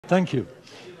Thank you.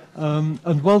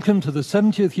 And welcome to the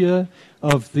 70th year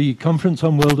of the Conference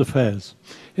on World Affairs.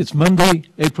 It's Monday,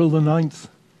 April the 9th,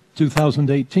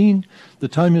 2018. The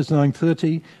time is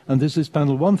 9:30, and this is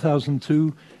panel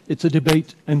 1002. It's a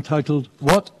debate entitled,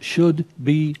 "What Should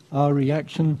Be Our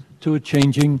Reaction to a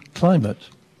Changing Climate?"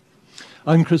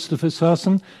 I'm Christopher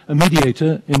Sarson, a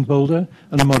mediator in Boulder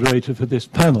and a moderator for this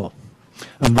panel.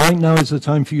 And right now is the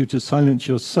time for you to silence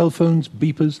your cell phones,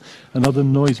 beepers, and other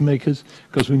noisemakers,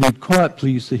 because we need quiet,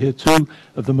 please, to hear two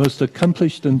of the most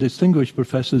accomplished and distinguished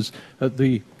professors at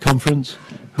the conference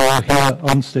who are here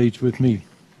on stage with me.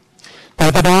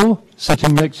 David Orr,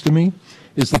 sitting next to me,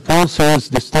 is the Paul Sayers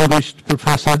Distinguished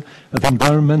Professor of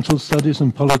Environmental Studies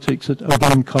and Politics at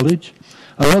Oberlin College.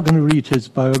 I'm not going to read his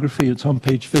biography. It's on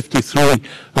page 53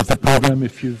 of the program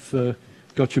if you've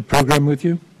got your program with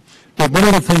you. But one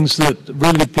of the things that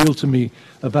really appealed to me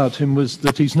about him was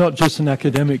that he's not just an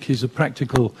academic, he's a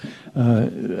practical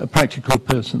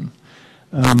person.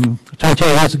 20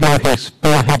 years ago, he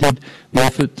spearheaded the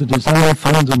effort to design,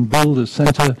 fund, and build a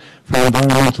Center for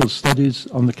Environmental Studies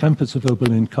on the campus of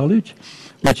Oberlin College,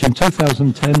 which in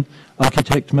 2010,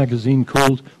 Architect magazine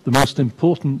called the most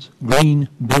important green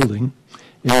building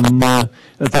that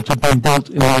had been built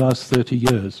in the last 30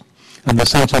 years. And the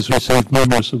Center's received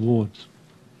numerous awards.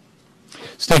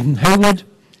 Stephen Hayward,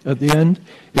 at the end,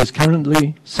 is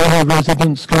currently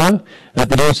semi-resident scholar at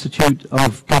the Institute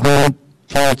of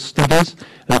Governmental Studies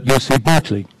at UC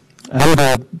Berkeley and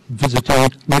a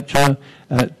visiting lecturer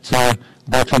at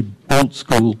Berkeley Bolt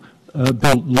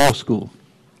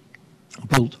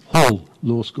Hall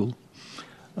Law School.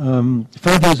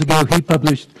 5 years ago, he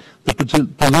published the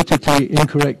Politically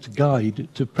Incorrect Guide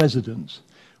to Presidents,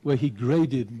 where he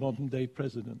graded modern-day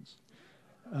presidents.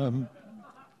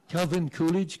 Calvin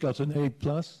Coolidge got an A+,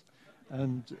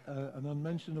 and an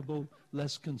unmentionable,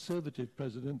 less conservative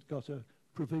president got a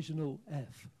provisional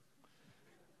F.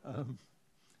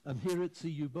 And here at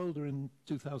CU Boulder in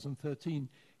 2013,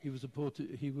 he was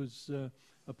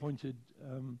appointed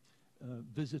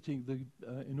visiting the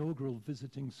inaugural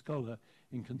visiting scholar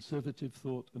in conservative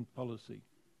thought and policy.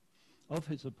 Of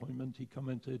his appointment, he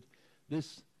commented,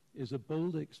 "This is a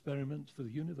bold experiment for the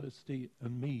university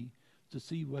and me to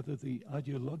see whether the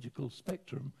ideological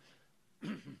spectrum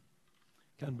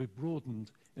can be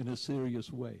broadened in a serious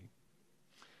way."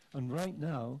 And right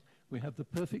now, we have the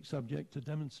perfect subject to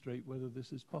demonstrate whether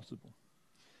this is possible.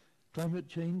 Climate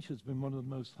change has been one of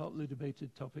the most hotly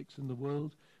debated topics in the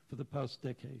world for the past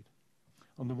decade.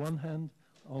 On the one hand,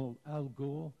 Al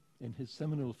Gore, in his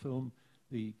seminal film,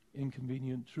 The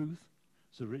Inconvenient Truth,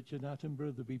 Sir Richard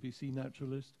Attenborough, the BBC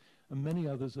naturalist, and many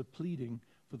others are pleading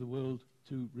for the world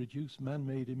to reduce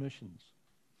man-made emissions.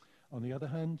 On the other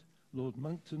hand, Lord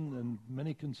Monckton and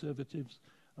many conservatives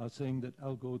are saying that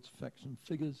Al Gore's facts and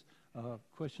figures are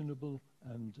questionable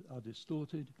and are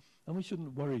distorted, and we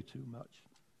shouldn't worry too much.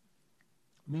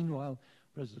 Meanwhile,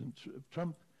 President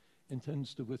Trump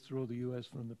intends to withdraw the US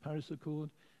from the Paris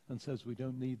Accord and says we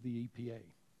don't need the EPA.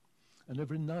 And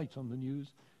every night on the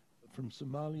news, from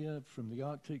Somalia, from the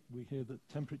Arctic, we hear that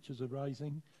temperatures are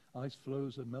rising, ice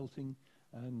floes are melting,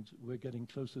 and we're getting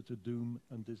closer to doom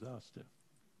and disaster.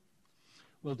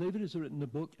 Well, David has written a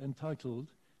book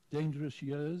entitled Dangerous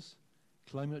Years,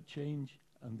 Climate Change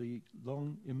and the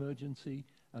Long Emergency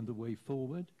and the Way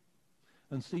Forward.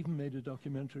 And Stephen made a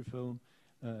documentary film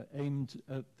aimed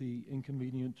at the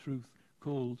inconvenient truth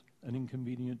called An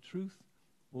Inconvenient Truth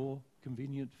or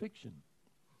Convenient Fiction.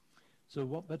 So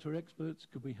what better experts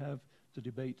could we have to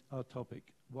debate our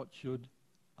topic? What should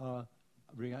our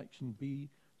reaction be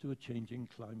to a changing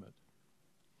climate?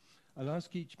 I'll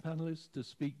ask each panelist to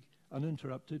speak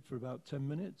uninterrupted for about 10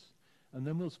 minutes, and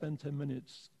then we'll spend 10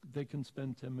 minutes, they can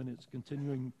spend 10 minutes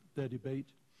continuing their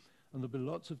debate, and there'll be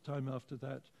lots of time after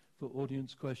that for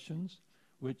audience questions,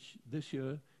 which this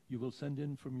year you will send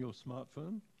in from your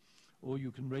smartphone, or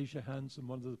you can raise your hands and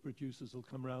one of the producers will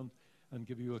come around and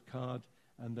give you a card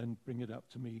and then bring it up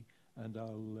to me, and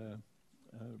I'll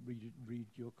read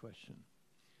your question.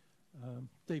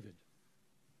 David.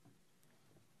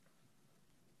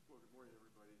 Well, good morning,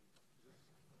 everybody.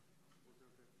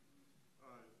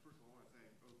 First of all, I want to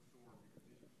thank Oak Thorne because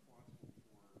he's responsible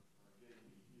for getting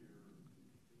me here,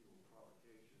 continual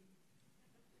provocation.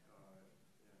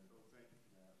 And Oak, thank you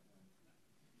for that. And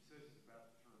he says he's about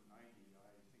to turn 90.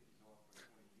 I think he's off by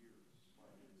 20 years by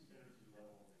his energy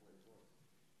level and the way it looks.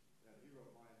 And he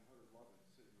wrote mine, 111,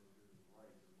 sitting over here to the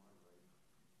right, or my right,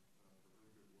 for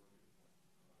very good work.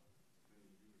 Many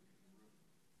of you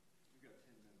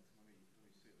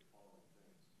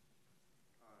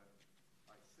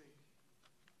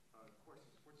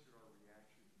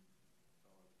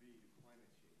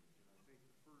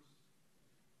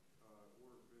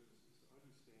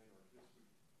this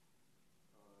week.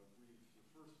 The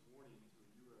first warning to a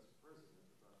U.S. president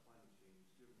about climate change was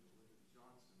given to Lyndon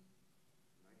Johnson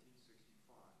in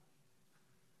 1965.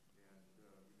 And we've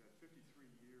had 53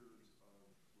 years of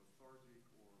lethargic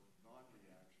or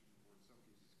non-reaction, or in some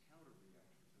cases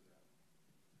counter-reaction to that.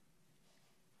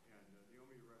 And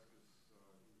Naomi Oreskes,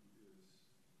 who is,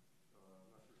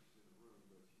 I'm not sure if she's in the room,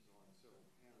 but she's on several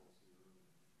panels here.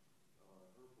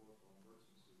 Her book on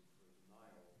emergency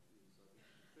denial is, I think,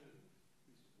 a definitive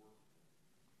piece of work.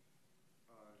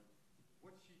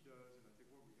 What she does, and I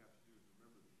think what we have to do is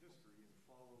remember the history and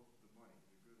follow the money,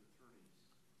 the good attorney's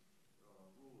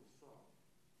rule of thumb.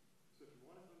 So if you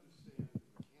want to understand the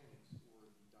mechanics or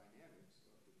the dynamics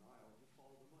of denial, you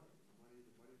follow the money.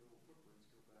 The money little footprints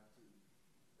go back to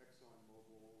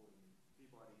ExxonMobil and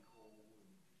Peabody Coal and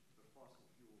the fossil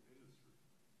fuel industry.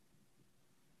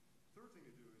 Third thing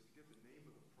to do is to get the name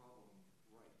of the problem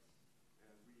right.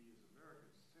 And we as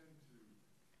Americans tend to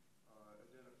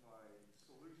identify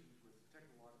solutions with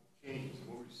technological changes. And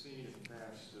what we've seen in the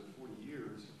past 40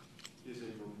 years is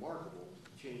a remarkable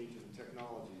change in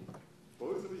technology,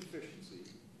 both of efficiency,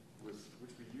 with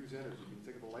which we use energy. You can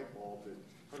think of a light bulb, that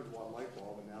 100-watt light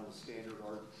bulb, and now the standard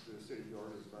art, the state of the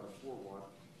art is about a 4-watt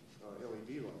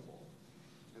LED light bulb.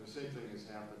 And the same thing has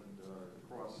happened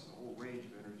across a whole range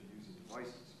of energy-using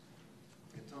devices.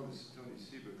 And Tony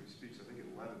Seba, who speaks, I think, at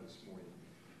 11 this morning,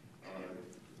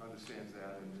 understands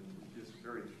that and gives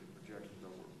very interesting projections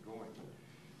about where we're going.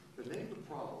 The name of the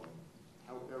problem,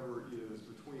 however, is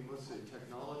between, let's say,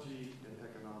 technology and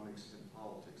economics and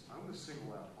politics. I'm going to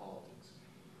single out politics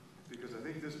because I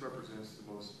think this represents the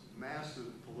most massive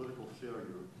political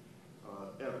failure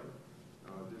ever.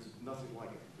 There's nothing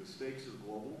like it. The stakes are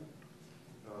global.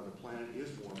 The planet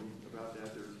is warming. About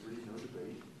that, there's really no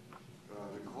debate.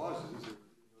 The causes, there's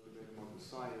no debate among the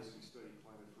scientists who study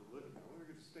climate for a living. I want to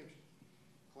make a distinction.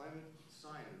 Climate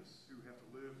scientists who have to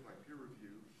live by peer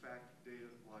review, fact, data,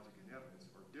 logic, and evidence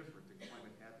are different than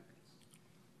climate advocates.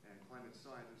 And climate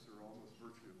scientists are almost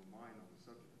virtually of a mind on the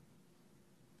subject.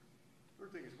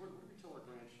 Third thing is, what do we tell our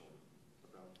grandchildren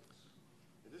about this?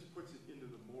 And this puts it into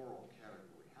the moral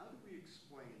category. How do we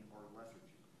explain our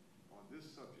lethargy on this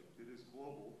subject that is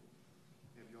global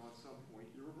and beyond some point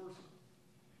irreversible?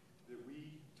 That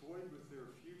we toyed with their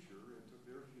future and took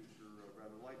their future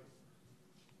rather lightly.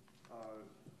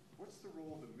 What's the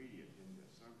role of the media in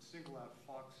this? I would single out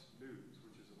Fox News,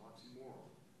 which is an oxymoron.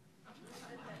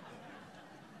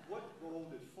 What role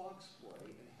did Fox play,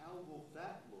 and how will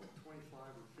that look 25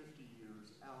 or 50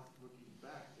 years out looking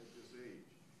back at this age?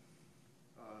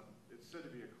 It's said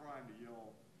to be a crime to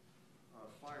yell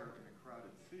fire in a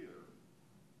crowded theater,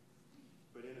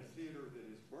 but in a theater that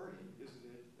is burning, isn't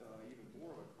it even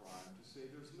more of a crime to say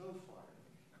there's no fire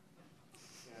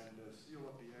and seal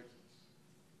up the exits?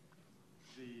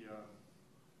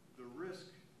 The risk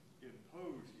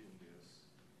imposed in this,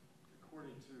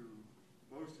 according to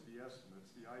most of the estimates,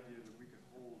 the idea that we can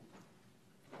hold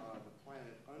the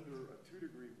planet under a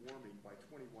 2-degree warming by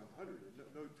 2100.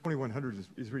 No, 2100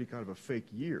 is really kind of a fake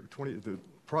year. The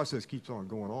process keeps on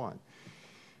going on.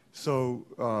 So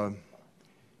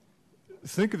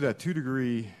think of that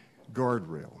 2-degree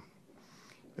guardrail.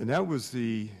 And that was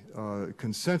the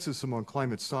consensus among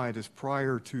climate scientists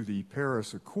prior to the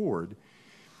Paris Accord.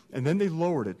 And then they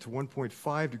lowered it to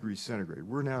 1.5 degrees centigrade.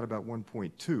 We're now at about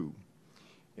 1.2.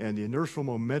 And the inertial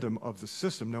momentum of the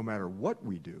system, no matter what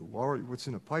we do, what's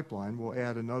in a pipeline, will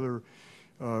add another,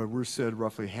 we're said,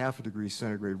 roughly half a degree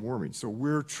centigrade warming. So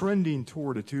we're trending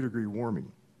toward a 2-degree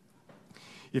warming.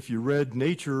 If you read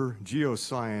Nature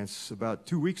Geoscience about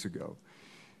 2 weeks ago,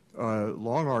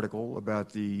 long article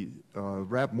about the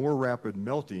more rapid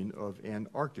melting of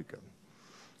Antarctica.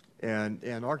 And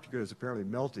Antarctica is apparently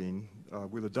melting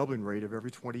with a doubling rate of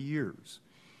every 20 years.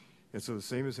 And so the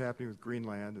same is happening with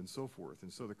Greenland and so forth.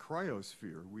 And so the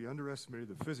cryosphere, we underestimated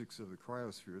the physics of the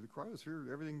cryosphere. The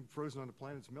cryosphere, everything frozen on the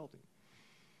planet is melting.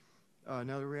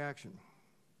 Now the reaction.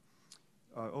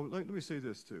 Let me say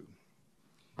this too.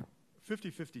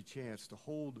 50-50 chance to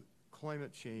hold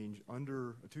climate change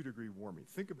under a 2-degree warming.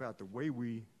 Think about the way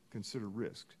we consider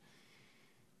risk.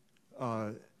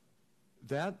 When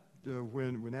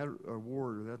that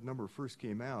award or that number first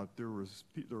came out, there were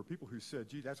people who said,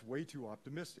 gee, that's way too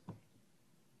optimistic.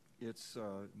 It's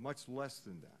much less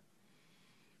than that.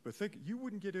 But think, you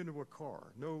wouldn't get into a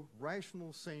car. No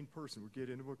rational, sane person would get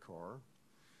into a car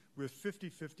with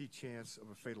 50-50 chance of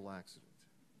a fatal accident.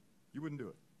 You wouldn't do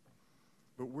it.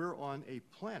 But we're on a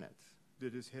planet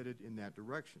that is headed in that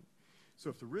direction. So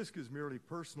if the risk is merely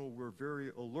personal, we're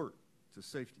very alert to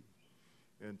safety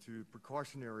and to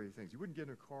precautionary things. You wouldn't get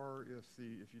in a car if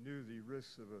you knew the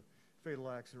risks of a fatal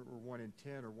accident, or 1 in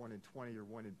 10, or 1 in 20, or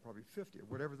 1 in probably 50, or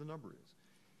whatever the number is.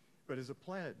 But as a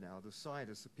planet now, the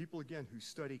scientists, the people, again, who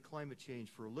study climate change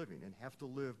for a living and have to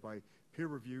live by peer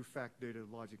review, fact, data,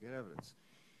 logic, and evidence,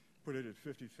 put it at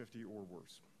 50-50 or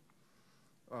worse.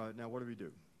 Now, what do we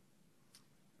do?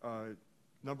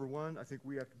 Number one, I think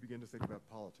we have to begin to think about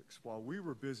politics. While we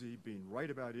were busy being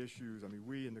right about issues, I mean,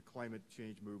 we in the climate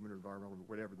change movement or environmental,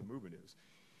 whatever the movement is,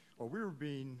 while we were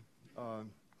being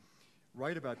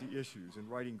right about the issues and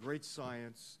writing great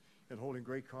science and holding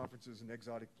great conferences in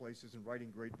exotic places and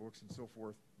writing great books and so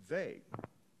forth, they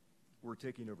were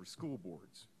taking over school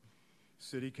boards,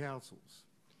 city councils,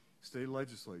 state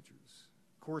legislatures,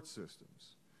 court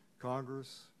systems,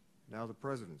 Congress, now the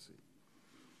presidency.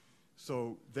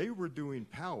 So they were doing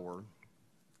power,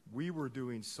 we were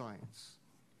doing science.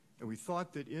 And we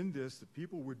thought that in this, the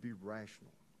people would be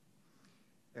rational.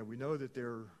 And we know that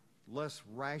they're less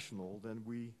rational than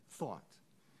we thought,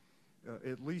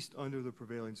 at least under the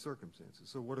prevailing circumstances.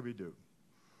 So what do?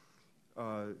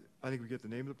 I think we get the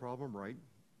name of the problem right.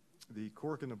 The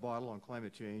cork in the bottle on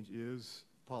climate change is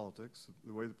politics,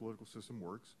 the way the political system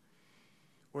works.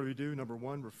 What do? Number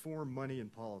one, reform money in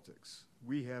politics.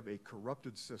 We have a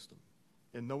corrupted system,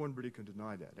 and no one really can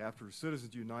deny that. After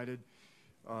Citizens United,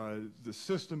 the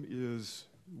system is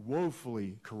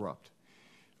woefully corrupt.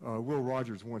 Will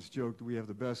Rogers once joked that we have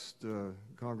the best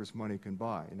Congress money can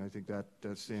buy, and I think that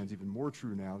stands even more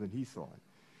true now than he thought.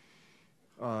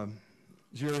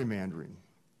 Gerrymandering.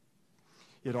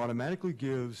 It automatically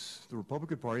gives the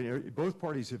Republican Party, both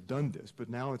parties have done this, but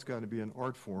now it's got to be an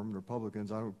art form.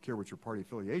 Republicans, I don't care what your party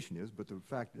affiliation is, but the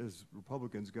fact is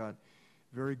Republicans got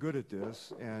very good at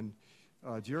this, and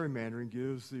gerrymandering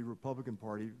gives the Republican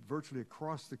Party virtually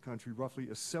across the country roughly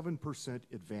a 7%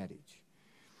 advantage.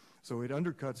 So it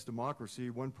undercuts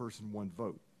democracy, one person, one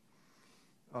vote.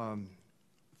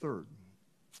 Third,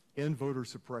 end voter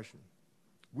suppression.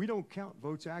 We don't count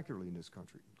votes accurately in this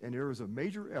country, and there is a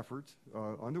major effort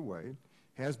underway,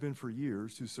 has been for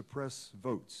years, to suppress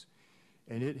votes.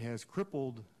 And it has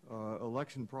crippled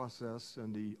election process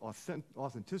and the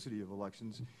authenticity of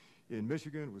elections in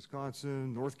Michigan,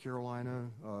 Wisconsin, North Carolina,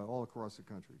 all across the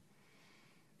country.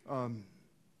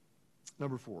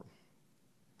 Number four,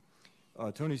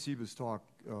 Tony Seba's talk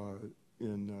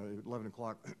in 11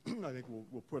 o'clock, I think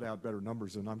we'll put out better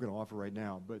numbers than I'm going to offer right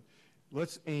now, but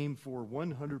let's aim for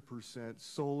 100%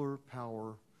 solar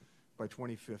power by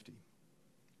 2050.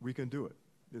 We can do it.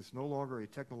 It's no longer a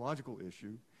technological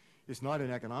issue. It's not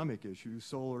an economic issue.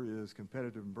 Solar is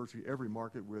competitive in virtually every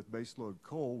market with baseload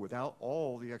coal without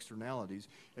all the externalities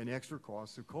and extra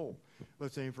costs of coal.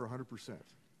 Let's aim for 100%.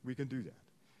 We can do that.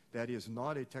 That is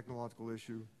not a technological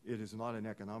issue. It is not an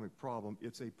economic problem.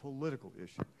 It's a political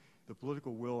issue. The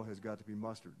political will has got to be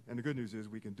mustered. And the good news is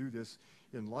we can do this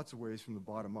in lots of ways from the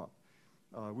bottom up.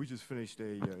 We just finished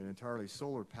an entirely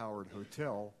solar-powered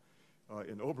hotel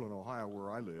in Oberlin, Ohio, where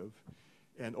I live.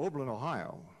 And Oberlin,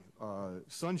 Ohio,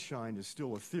 sunshine is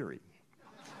still a theory.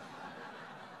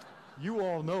 You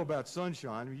all know about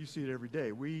sunshine. You see it every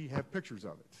day. We have pictures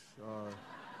of it.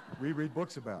 We read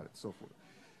books about it, so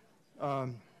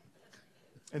forth.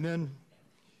 And then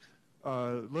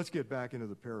let's get back into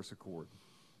the Paris Accord.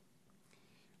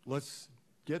 Let's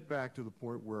get back to the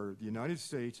point where the United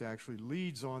States actually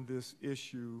leads on this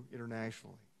issue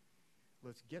internationally.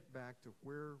 Let's get back to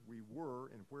where we were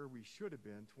and where we should have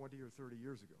been 20 or 30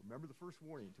 years ago. Remember the first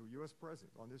warning to a U.S.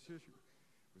 president on this issue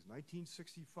was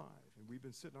 1965, and we've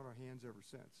been sitting on our hands ever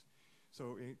since.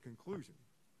 So in conclusion,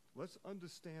 let's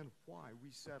understand why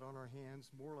we sat on our hands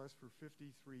more or less for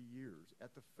 53 years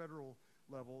at the federal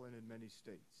level and in many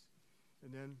states.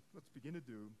 And then let's begin to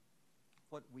do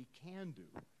what we can do,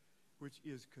 which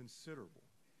is considerable.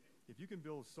 If you can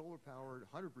build solar-powered,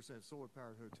 100%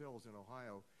 solar-powered hotels in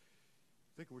Ohio,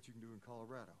 think of what you can do in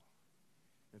Colorado.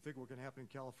 And think of what can happen in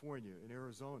California, in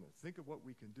Arizona. Think of what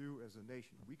we can do as a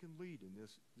nation. We can lead in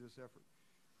this effort.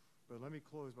 But let me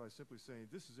close by simply saying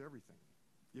this is everything.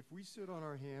 If we sit on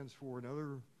our hands for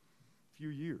another few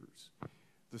years,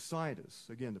 the scientists,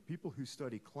 again, the people who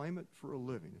study climate for a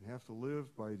living and have to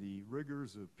live by the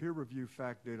rigors of peer review,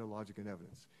 fact, data, logic, and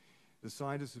evidence, the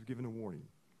scientists have given a warning.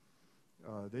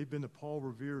 They've been the Paul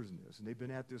Reveres in this, and they've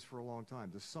been at this for a long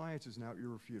time. The science is now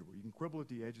irrefutable. You can quibble at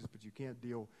the edges, but you can't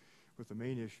deal with the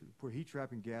main issue. Put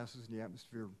heat-trapping gases in the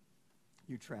atmosphere,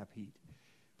 you trap heat.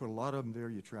 Put a lot of them there,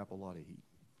 you trap a lot of heat.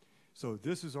 So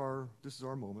this is our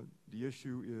moment. The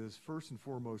issue is first and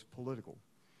foremost political,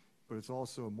 but it's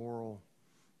also moral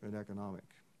and economic.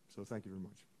 So thank you very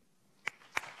much.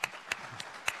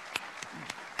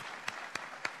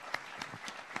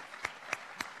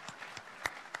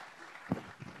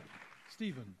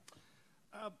 Stephen.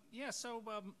 I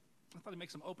thought I'd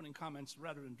make some opening comments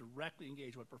rather than directly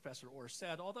engage what Professor Orr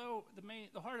said, although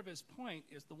the heart of his point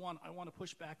is the one I want to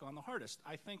push back on the hardest.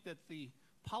 I think that the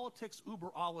politics uber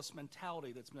alles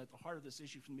mentality that's been at the heart of this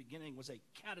issue from the beginning was a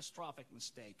catastrophic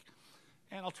mistake.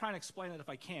 And I'll try and explain it if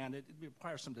I can. It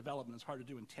requires some development. It's hard to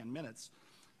do in 10 minutes.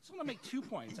 So I want to make 2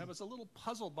 points. I was a little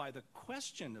puzzled by the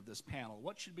question of this panel.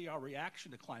 What should be our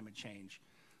reaction to climate change?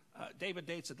 David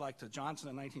dates it like to Johnson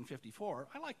in 1954.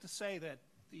 I like to say that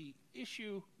the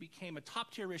issue became a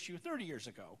top-tier issue 30 years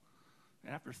ago.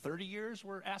 And after 30 years,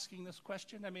 we're asking this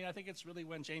question. I mean, I think it's really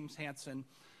when James Hansen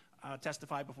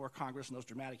testified before Congress in those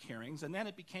dramatic hearings. And then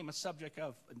it became a subject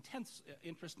of intense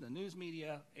interest in the news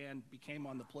media and became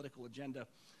on the political agenda.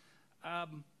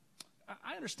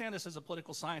 I understand this as a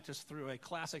political scientist through a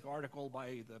classic article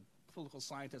by the political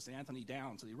scientist Anthony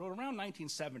Downs that he wrote around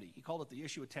 1970. He called it the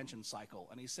issue attention cycle.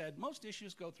 And he said most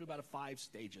issues go through about 5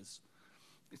 stages.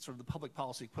 It's sort of the public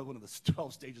policy equivalent of the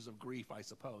 12 stages of grief, I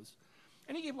suppose.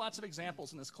 And he gave lots of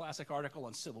examples in this classic article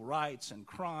on civil rights and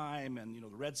crime and, the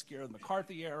Red Scare of the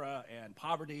McCarthy era and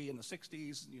poverty in the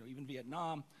 60s, even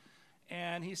Vietnam.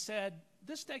 And he said,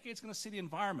 this decade's going to see the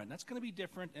environment. That's going to be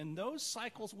different, and those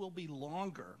cycles will be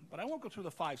longer. But I won't go through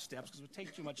the 5 steps because it would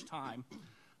take too much time,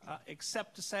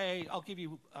 except to say, I'll give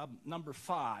you number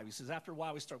 5. He says, after a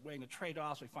while, we start weighing the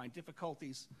trade-offs, we find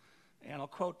difficulties. And I'll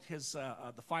quote his,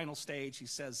 the final stage. He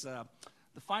says,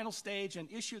 the final stage, an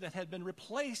issue that had been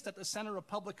replaced at the center of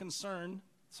public concern,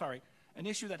 an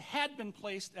issue that had been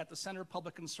placed at the center of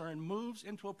public concern moves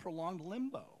into a prolonged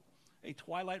limbo, a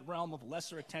twilight realm of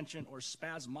lesser attention or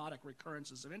spasmodic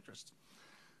recurrences of interest.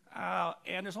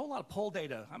 And there's a whole lot of poll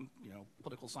data. I'm,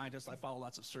 political scientist. I follow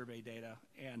lots of survey data.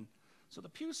 And so the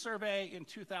Pew survey in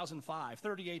 2005,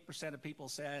 38% of people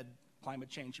said climate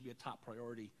change should be a top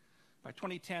priority. By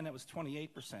 2010, it was 28%.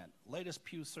 Latest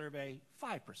Pew survey,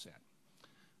 5%.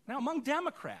 Now, among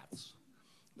Democrats,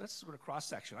 that's sort of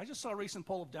cross-section. I just saw a recent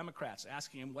poll of Democrats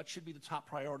asking them what should be the top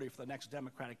priority for the next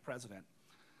Democratic president.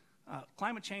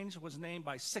 Climate change was named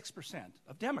by 6%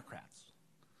 of Democrats.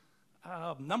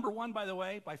 Number 1, by the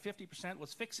way, by 50%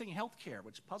 was fixing health care,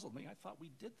 which puzzled me. I thought we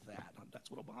did that.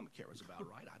 That's what Obamacare was about,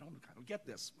 right? I don't get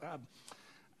this.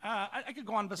 I could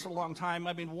go on this for a long time.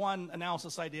 I mean, one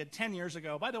analysis I did 10 years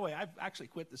ago. By the way, I've actually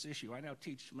quit this issue. I now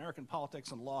teach American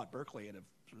politics and law at Berkeley and have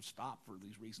sort of stopped for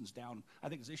these reasons down. I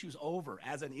think this issue's over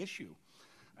as an issue.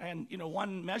 And,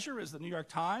 one measure is the New York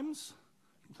Times.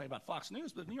 You can say about Fox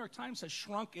News, but the New York Times has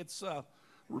shrunk its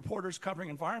reporters covering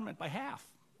environment by half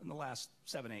in the last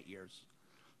 7-8 years.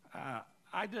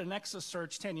 I did a Nexus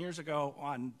search 10 years ago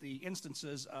on the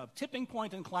instances of tipping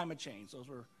point and climate change.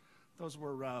 Those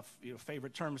were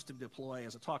favorite terms to deploy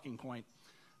as a talking point.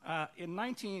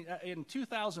 In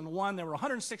 2001, there were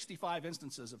 165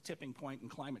 instances of tipping point and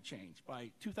climate change. By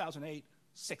 2008,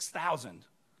 6,000.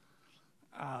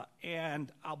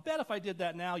 And I'll bet if I did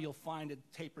that now, you'll find it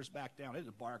tapers back down. I did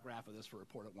a bar graph of this for a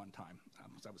report at one time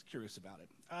because I was curious about it.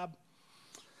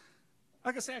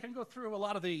 Like I say, I can go through a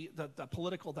lot of the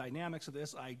political dynamics of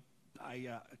this. I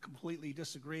completely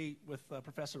disagree with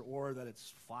Professor Orr that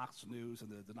it's Fox News,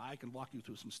 and I can walk you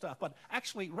through some stuff. But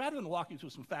actually, rather than walk you through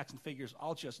some facts and figures,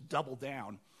 I'll just double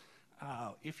down.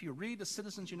 If you read the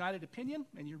Citizens United opinion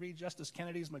and you read Justice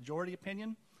Kennedy's majority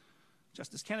opinion,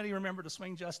 Justice Kennedy remembered to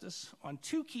swing justice on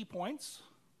 2 key points.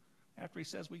 After he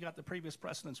says we got the previous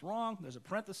precedents wrong, there's a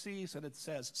parenthesis, and it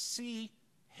says C.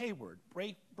 Hayward,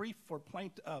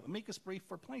 amicus brief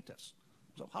for plaintiffs.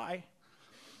 So, hi.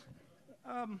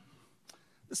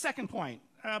 The second point,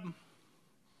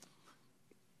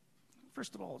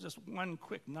 first of all, just one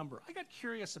quick number. I got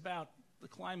curious about the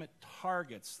climate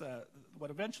targets. What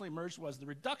eventually emerged was the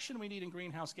reduction we need in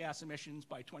greenhouse gas emissions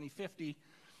by 2050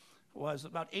 was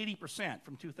about 80%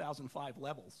 from 2005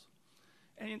 levels.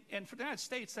 And for the United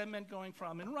States, that meant going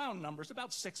from, in round numbers,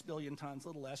 about 6 billion tons, a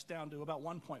little less, down to about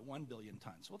 1.1 billion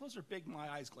tons. Well, those are big, my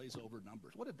eyes glaze over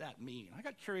numbers. What did that mean? I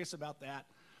got curious about that.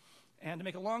 And to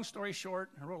make a long story short,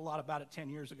 I wrote a lot about it 10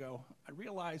 years ago. I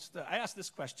realized, I asked this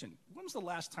question: when was the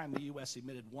last time the U.S.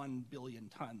 emitted 1 billion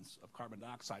tons of carbon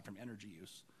dioxide from energy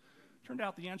use? Turned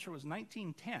out the answer was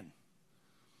 1910.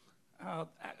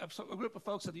 So a group of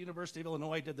folks at the University of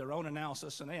Illinois did their own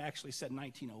analysis, and they actually said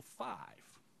 1905.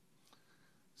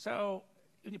 So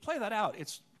when you play that out,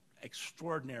 it's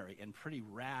extraordinary and pretty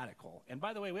radical. And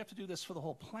by the way, we have to do this for the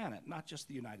whole planet, not just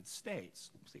the United States.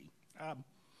 See.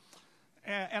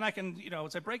 And I can,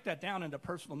 as I break that down into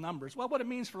personal numbers, well, what it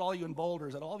means for all you in Boulder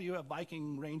is that all of you have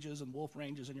Viking ranges and wolf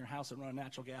ranges in your house that run on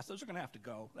natural gas. Those are going to have to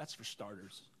go. That's for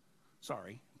starters.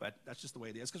 Sorry, but that's just the way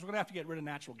it is, because we're going to have to get rid of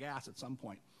natural gas at some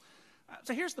point.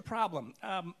 So here's the problem.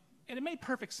 And it made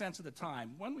perfect sense at the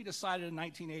time. When we decided in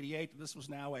 1988 that this was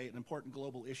now an important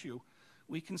global issue,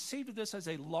 we conceived of this as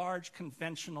a large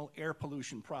conventional air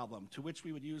pollution problem, to which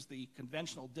we would use the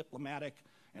conventional diplomatic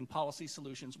and policy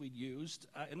solutions we'd used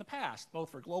in the past, both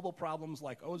for global problems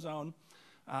like ozone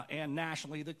and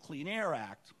nationally the Clean Air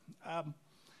Act.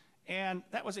 And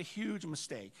that was a huge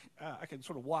mistake. I can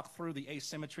sort of walk through the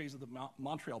asymmetries of the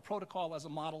Montreal Protocol as a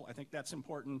model. I think that's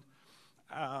important.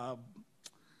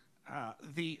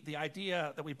 The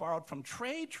idea that we borrowed from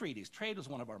trade treaties. Trade was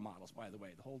one of our models, by the way.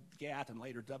 The whole GATT and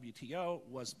later WTO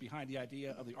was behind the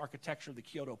idea of the architecture of the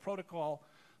Kyoto Protocol.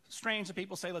 Strange that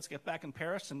people say, let's get back in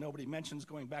Paris, and nobody mentions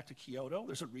going back to Kyoto.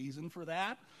 There's a reason for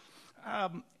that.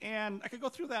 And I could go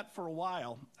through that for a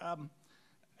while.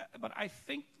 But I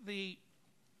think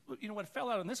what fell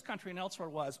out in this country and elsewhere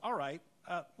was, all right,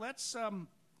 let's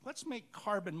make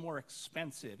carbon more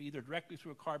expensive, either directly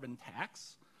through a carbon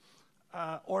tax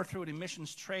or through an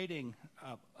emissions trading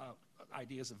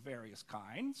ideas of various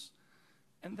kinds.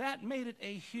 And that made it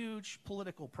a huge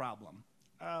political problem.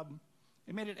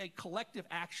 It made it a collective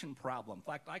action problem. In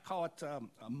fact, I call it a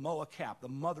MOACAP, the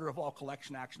mother of all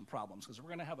collection action problems, because we're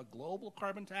going to have a global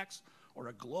carbon tax or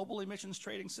a global emissions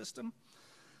trading system.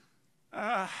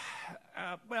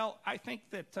 Well, I think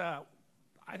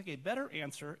a better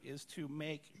answer is to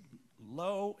make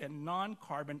low and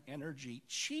non-carbon energy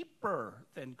cheaper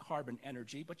than carbon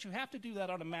energy, but you have to do that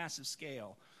on a massive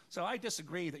scale. So I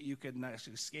disagree that you can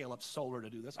actually scale up solar to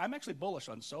do this. I'm actually bullish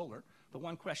on solar. The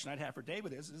one question I'd have for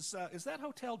David is that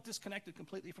hotel disconnected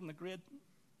completely from the grid?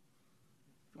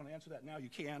 If you want to answer that now, you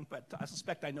can, but I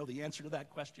suspect I know the answer to that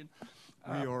question.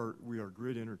 We are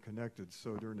grid interconnected,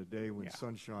 so during the day when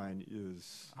sunshine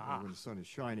is, when the sun is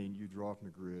shining, you draw from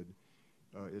the grid.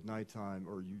 At nighttime,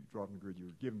 or you draw from the grid,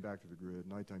 you're given back to the grid. At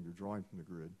nighttime, you're drawing from the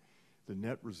grid. The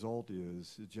net result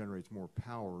is it generates more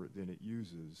power than it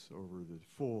uses over the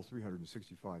full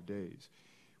 365 days.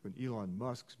 When Elon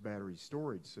Musk's battery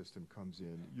storage system comes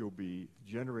in, you'll be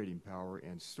generating power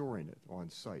and storing it on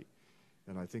site.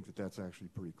 And I think that that's actually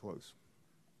pretty close.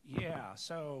 Yeah,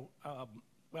 so,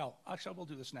 well, actually, we'll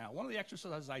do this now. One of the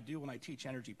exercises I do when I teach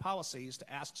energy policy is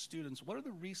to ask students, what are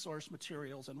the resource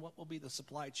materials and what will be the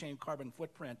supply chain carbon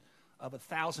footprint of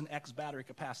 1,000x battery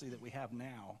capacity that we have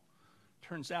now?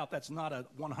 Turns out that's not a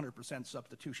 100%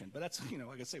 substitution, but that's,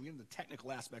 like I say, we get into the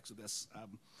technical aspects of this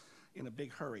in a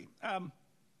big hurry.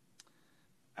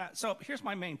 So here's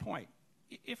my main point.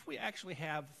 If we actually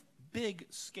have big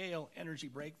scale energy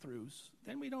breakthroughs,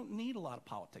 then we don't need a lot of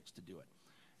politics to do it.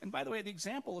 And by the way, the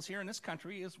example is here in this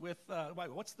country is with,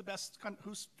 what's the best,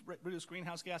 who's reduced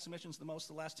greenhouse gas emissions the most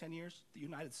the last 10 years? The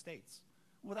United States,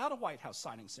 without a White House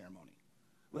signing ceremony,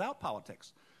 without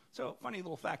politics. So funny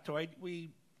little factoid,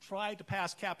 we tried to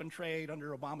pass cap and trade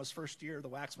under Obama's first year, the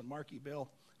Waxman-Markey bill.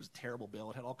 It was a terrible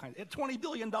bill. It had all kinds, it had $20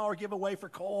 billion giveaway for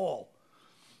coal,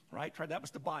 right? That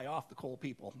was to buy off the coal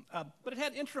people. But it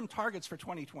had interim targets for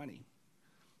 2020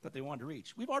 that they wanted to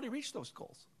reach. We've already reached those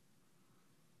goals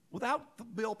without the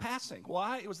bill passing.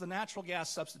 Why? It was the natural gas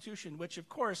substitution, which of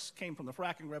course came from the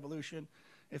fracking revolution.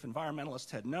 If environmentalists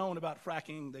had known about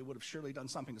fracking, they would have surely done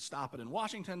something to stop it in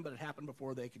Washington, but it happened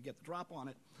before they could get the drop on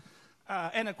it.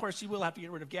 And of course, you will have to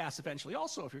get rid of gas eventually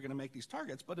also if you're going to make these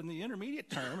targets. But in the intermediate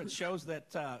term, it shows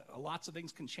that lots of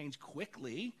things can change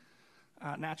quickly.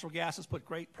 Natural gas has put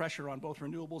great pressure on both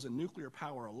renewables and nuclear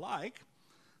power alike.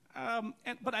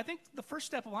 But I think the first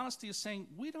step of honesty is saying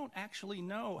we don't actually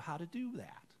know how to do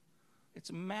that. It's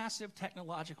a massive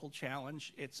technological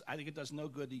challenge. I think it does no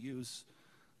good to use,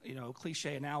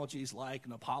 cliche analogies like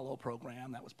an Apollo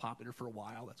program that was popular for a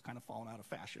while. That's kind of fallen out of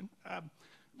fashion.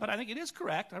 But I think it is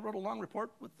correct. I wrote a long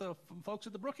report with from folks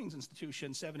at the Brookings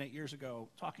Institution 7-8 years ago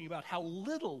talking about how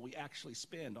little we actually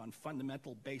spend on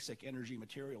fundamental basic energy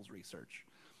materials research,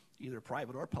 either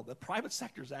private or public. The private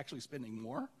sector is actually spending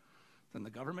more than the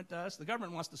government does. The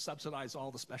government wants to subsidize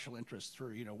all the special interests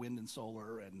for, wind and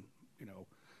solar and,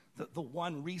 the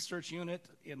one research unit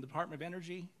in the Department of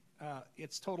Energy,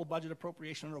 its total budget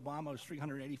appropriation under Obama was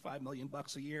 $385 million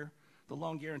a year. The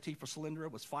loan guarantee for Solyndra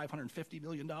was $550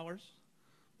 million.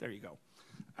 There you go.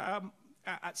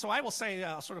 So I will say,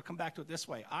 I'll sort of come back to it this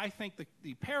way. I think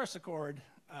the Paris Accord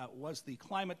was the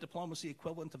climate diplomacy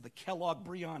equivalent of the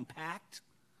Kellogg-Briand Pact.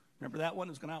 Remember that one?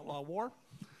 It was going to outlaw war.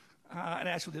 It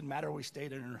actually didn't matter if we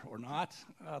stayed in or not.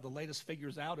 The latest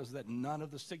figures out is that none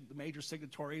of the major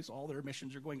signatories, all their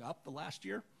emissions are going up the last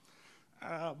year.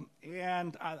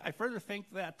 And I further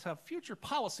think that future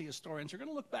policy historians are going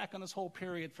to look back on this whole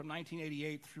period from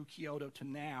 1988 through Kyoto to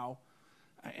now,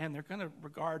 and they're going to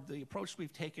regard the approach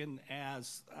we've taken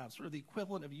as sort of the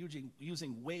equivalent of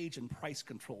using wage and price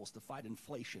controls to fight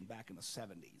inflation back in the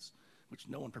 70s. which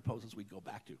no one proposes we go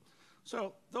back to.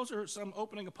 So those are some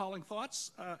opening appalling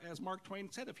thoughts. As Mark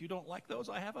Twain said, if you don't like those,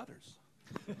 I have others.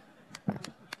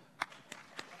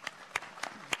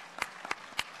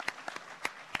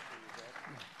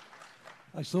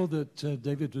 I saw that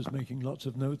David was making lots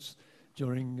of notes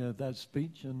during that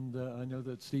speech, and I know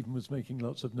that Stephen was making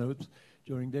lots of notes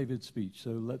during David's speech.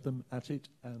 So let them at it,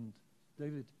 and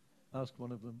David, ask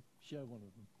one of them, share one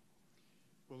of them.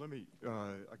 Well, let me,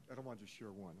 I don't want to just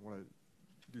share one. I want to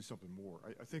do something more.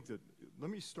 I think that,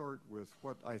 let me start with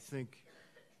what I think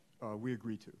we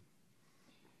agree to.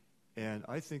 And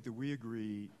I think that we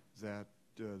agree that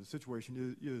the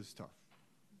situation is tough.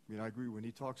 I mean, I agree when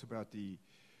he talks about the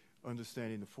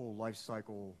understanding the full life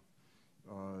cycle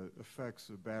effects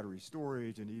of battery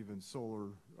storage and even solar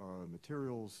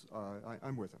materials.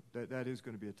 I'm with him. That is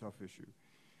going to be a tough issue.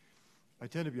 I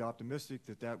tend to be optimistic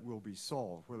that that will be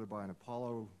solved, whether by an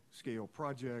Apollo scale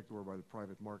project or by the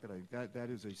private market. I think that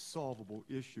is a solvable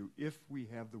issue if we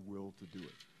have the will to do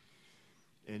it.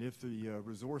 And if the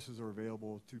resources are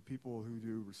available to people who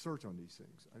do research on these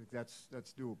things. I think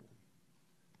that's doable.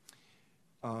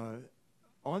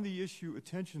 On the issue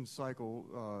attention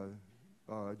cycle,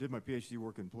 I did my PhD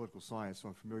work in political science, so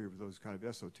I'm familiar with those kind of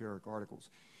esoteric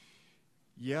articles.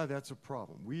 Yeah, that's a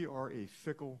problem. We are a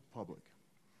fickle public,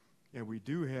 and we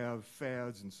do have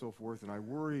fads and so forth, and I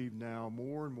worry now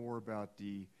more and more about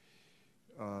the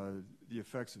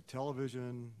effects of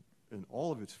television in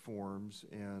all of its forms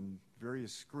and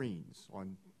various screens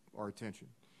on our attention.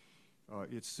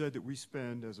 It's said that we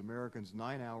spend, as Americans,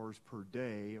 9 hours per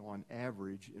day on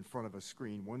average in front of a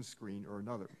screen, one screen or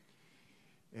another.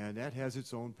 And that has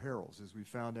its own perils. As we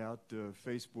found out,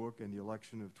 Facebook and the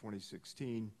election of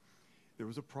 2016, there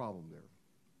was a problem there.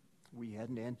 We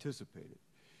hadn't anticipated.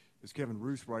 As Kevin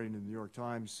Roose, writing in the New York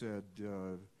Times, said,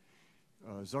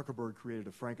 Zuckerberg created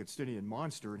a Frankensteinian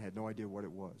monster and had no idea what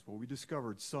it was. Well, we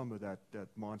discovered some of that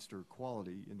monster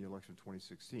quality in the election of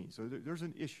 2016. So there's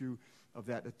an issue of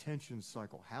that attention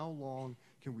cycle. How long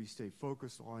can we stay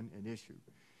focused on an issue?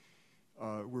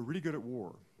 We're really good at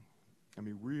war. I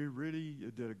mean, we really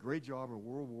did a great job in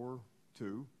World War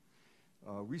II.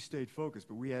 We stayed focused,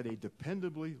 but we had a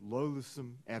dependably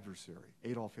loathsome adversary,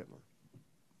 Adolf Hitler.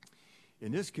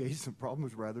 In this case, the problem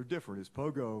was rather different. As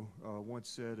Pogo once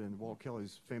said in Walt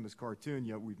Kelly's famous cartoon,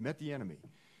 we've met the enemy,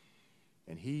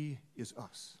 and he is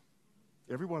us.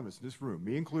 Every one of us in this room,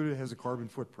 me included, has a carbon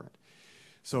footprint.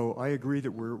 So I agree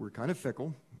that we're kind of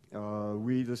fickle.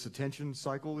 This attention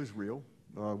cycle is real.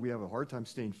 We have a hard time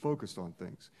staying focused on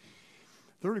things.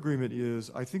 Third agreement is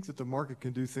I think that the market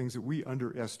can do things that we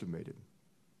underestimated,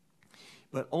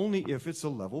 but only if it's a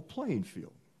level playing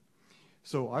field.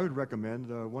 So I would recommend,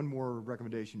 one more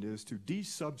recommendation is to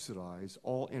desubsidize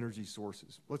all energy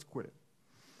sources. Let's quit it.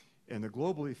 And the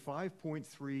globally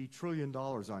 $5.3 trillion,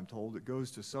 I'm told, that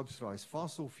goes to subsidize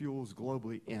fossil fuels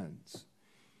globally ends.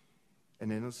 And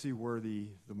then let's see where the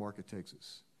market takes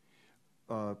us.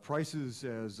 Prices,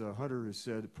 as Hunter has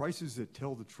said, prices that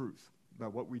tell the truth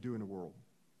about what we do in the world.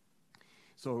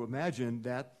 So imagine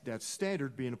that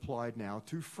standard being applied now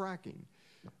to fracking.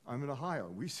 I'm in Ohio.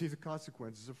 We see the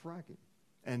consequences of fracking,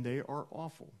 and they are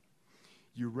awful.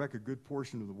 You wreck a good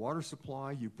portion of the water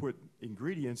supply. You put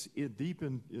ingredients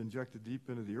injected deep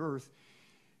into the earth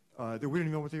that we don't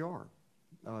even know what they are.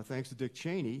 Thanks to Dick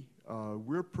Cheney,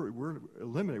 we're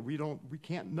eliminated. We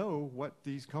can't know what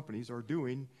these companies are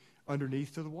doing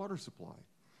underneath to the water supply.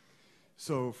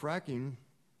 So fracking,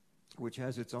 which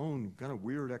has its own kind of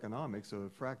weird economics. A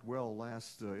fracked well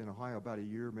lasts in Ohio about a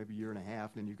year, maybe a year and a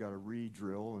half, and then you've got to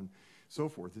re-drill and so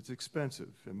forth. It's expensive,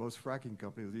 and most fracking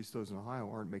companies, at least those in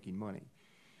Ohio, aren't making money.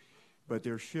 But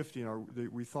they're shifting.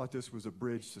 We thought this was a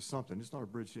bridge to something. It's not a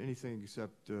bridge to anything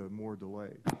except more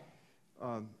delay.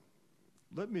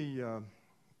 Let me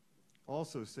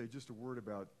also say just a word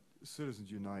about Citizens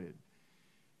United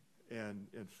and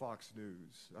Fox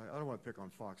News. I don't want to pick on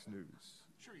Fox News.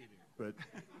 Sure you do. But,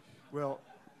 well,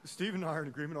 Steve and I are in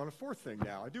agreement on a fourth thing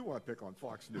now. I do want to pick on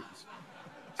Fox News.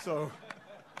 So,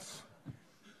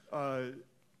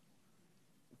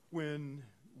 when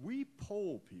we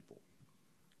poll people,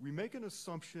 we make an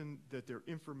assumption that their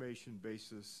information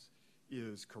basis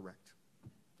is correct,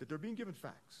 that they're being given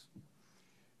facts.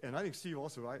 And I think Steve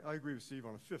also, I agree with Steve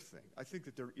on a fifth thing. I think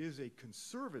that there is a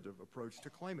conservative approach to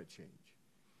climate change.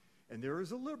 And there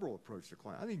is a liberal approach to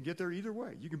climate. I think you can get there either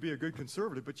way. You can be a good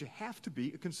conservative, but you have to be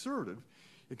a conservative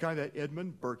in kind of that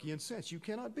Edmund Burkean sense. You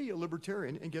cannot be a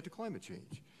libertarian and get to climate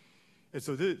change. And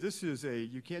so this is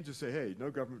you can't just say, hey,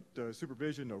 no government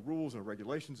supervision, no rules, no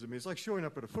regulations. I mean, it's like showing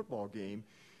up at a football game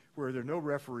where there are no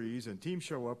referees and teams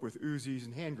show up with Uzis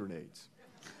and hand grenades.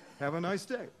 Have a nice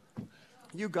day.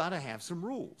 you got to have some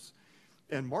rules.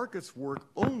 And markets work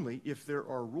only if there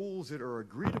are rules that are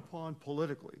agreed upon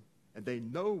politically, and they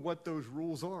know what those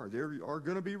rules are. There are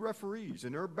going to be referees,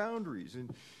 and there are boundaries,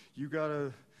 and you got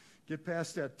to get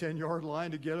past that 10-yard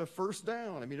line to get a first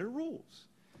down. I mean, there are rules.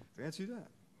 Fancy that.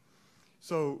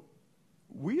 So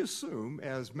we assume,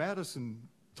 as Madison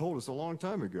told us a long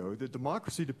time ago, that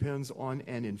democracy depends on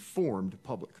an informed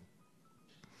public.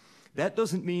 That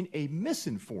doesn't mean a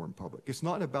misinformed public. It's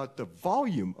not about the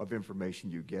volume of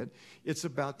information you get. It's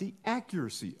about the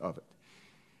accuracy of it.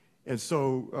 And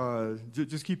so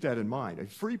just keep that in mind. A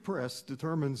free press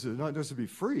determines not just to be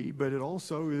free, but it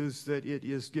also is that it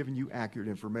is giving you accurate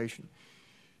information.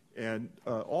 And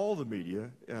all the media,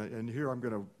 and here I'm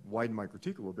going to widen my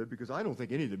critique a little bit, because I don't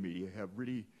think any of the media have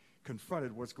really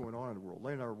confronted what's going on in the world.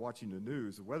 Lane and I are watching the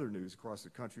news, the weather news across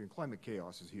the country, and climate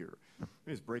chaos is here.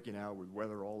 It's breaking out with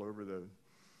weather all over the,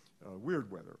 weird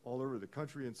weather, all over the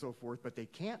country and so forth, but they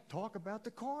can't talk about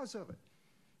the cause of it.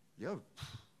 Yeah,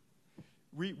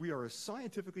 we are a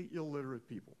scientifically illiterate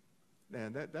people.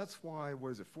 And that's why,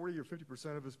 what is it, 40 or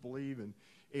 50% of us believe in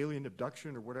alien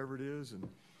abduction or whatever it is. And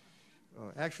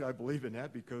actually, I believe in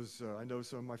that because I know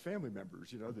some of my family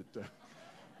members, you know, that...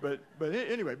 But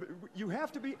anyway, you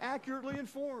have to be accurately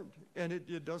informed, and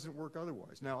it doesn't work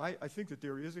otherwise. Now, I think that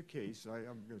there is a case, and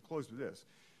I'm going to close with this.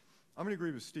 I'm going to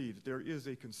agree with Steve that there is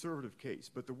a conservative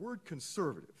case, but the word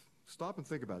conservative, stop and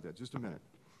think about that just a minute.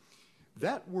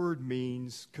 That word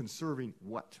means conserving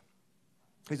what?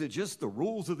 Is it just the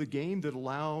rules of the game that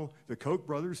allow the Koch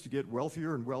brothers to get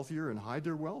wealthier and wealthier and hide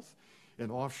their wealth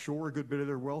and offshore a good bit of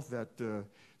their wealth, that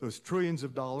those trillions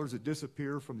of dollars that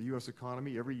disappear from the U.S.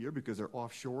 economy every year because they're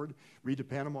offshored? Read the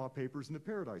Panama Papers and the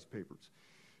Paradise Papers.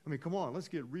 I mean, come on, let's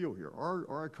get real here.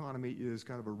 Our economy is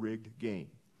kind of a rigged game.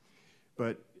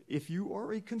 But if you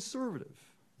are a conservative,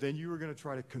 then you are going to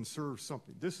try to conserve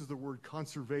something. This is the word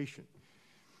conservation.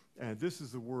 And this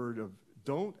is the word of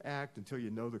don't act until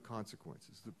you know the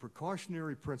consequences. The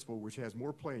precautionary principle, which has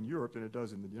more play in Europe than it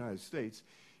does in the United States,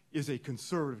 is a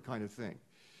conservative kind of thing.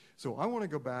 So I want to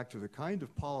go back to the kind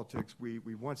of politics we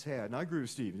once had. And I agree with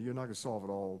Steve, you're not going to solve it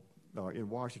all in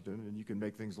Washington, and you can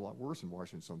make things a lot worse in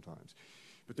Washington sometimes.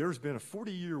 But there's been a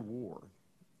 40-year war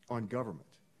on government.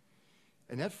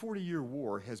 And that 40-year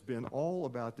war has been all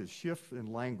about the shift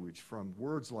in language from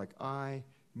words like I,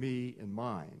 me, and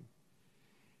mine.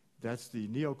 That's the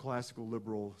neoclassical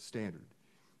liberal standard.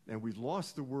 And we've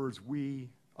lost the words we,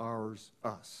 ours,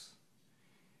 us.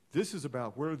 This is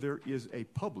about where there is a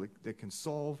public that can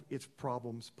solve its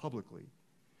problems publicly.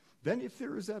 Then if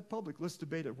there is that public, let's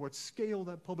debate at what scale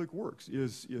that public works.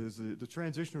 Is the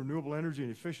transition to renewable energy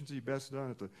and efficiency best done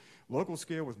at the local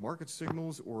scale with market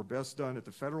signals, or best done at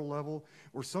the federal level,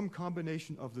 or some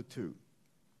combination of the two?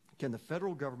 Can the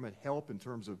federal government help in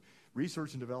terms of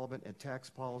research and development and tax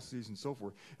policies and so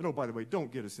forth? And oh, by the way,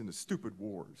 don't get us into stupid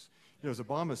wars. You know, as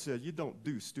Obama said, you don't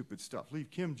do stupid stuff.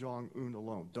 Leave Kim Jong-un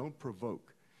alone. Don't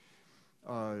provoke.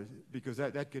 Because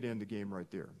that could end the game right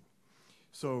there.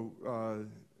 So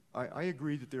I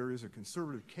agree that there is a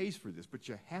conservative case for this, but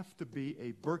you have to be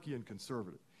a Burkean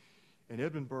conservative. And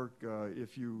Edmund Burke,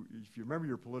 if you remember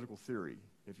your political theory,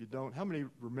 if you don't, how many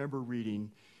remember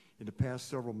reading in the past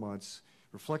several months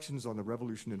Reflections on the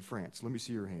Revolution in France? Let me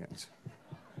see your hands.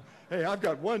 Hey, I've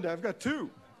got one, I've got two.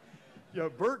 You know,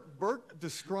 Burke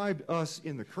described us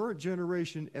in the current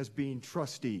generation as being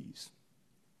trustees.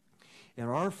 And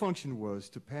our function was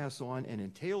to pass on an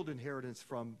entailed inheritance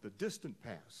from the distant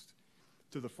past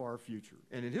to the far future.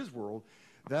 And in his world,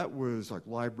 that was like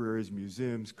libraries,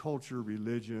 museums, culture,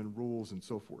 religion, rules, and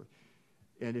so forth.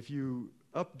 And if you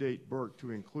update Burke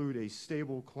to include a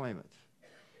stable climate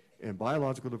and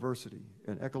biological diversity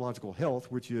and ecological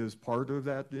health, which is part of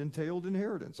that entailed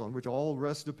inheritance on which all the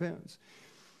rest depends,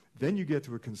 then you get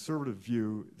to a conservative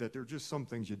view that there are just some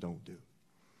things you don't do.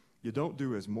 You don't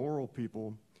do as moral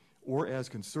people or as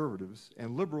conservatives,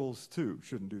 and liberals too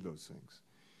shouldn't do those things.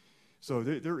 So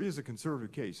there is a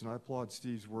conservative case, and I applaud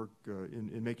Steve's work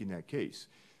in making that case.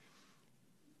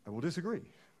 I will disagree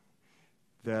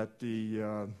that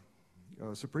the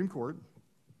Supreme Court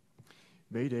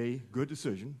made a good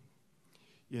decision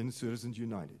in Citizens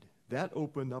United. That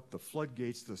opened up the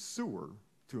floodgates, the sewer,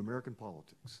 to American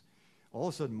politics. All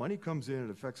of a sudden, money comes in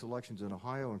and affects elections in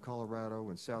Ohio and Colorado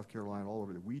and South Carolina, all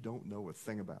over that we don't know a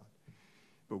thing about.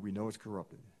 But we know it's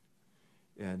corrupted.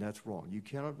 And that's wrong. You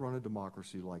cannot run a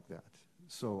democracy like that.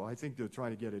 So I think they're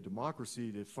trying to get a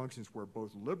democracy that functions where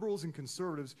both liberals and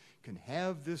conservatives can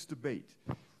have this debate,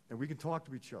 and we can talk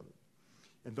to each other.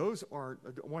 And those aren't,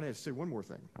 I want to say one more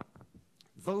thing.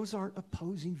 Those aren't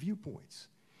opposing viewpoints.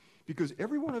 Because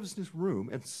every one of us in this room,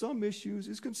 at some issues,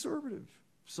 is conservative.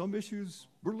 Some issues,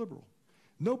 we're liberal.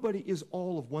 Nobody is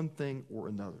all of one thing or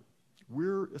another.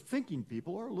 We're thinking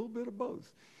people are a little bit of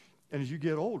both. And as you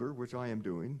get older, which I am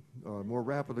doing more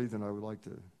rapidly than I would like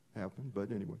to happen,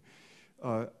 but anyway,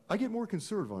 I get more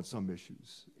conservative on some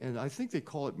issues. And I think they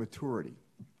call it maturity.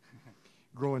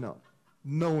 Growing up,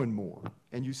 knowing more.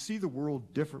 And you see the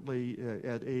world differently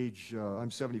at age, I'm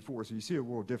 74, so you see the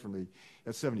world differently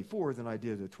at 74 than I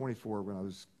did at 24 when I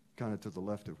was kind of to the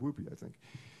left of Whoopi, I think.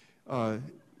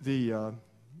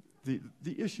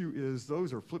 The issue is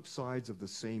those are flip sides of the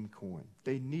same coin.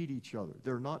 They need each other.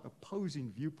 They're not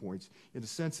opposing viewpoints in the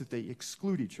sense that they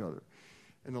exclude each other.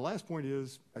 And the last point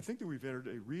is, I think that we've entered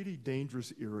a really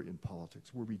dangerous era in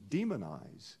politics where we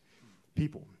demonize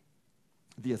people.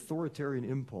 The authoritarian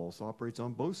impulse operates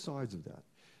on both sides of that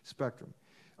spectrum.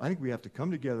 I think we have to come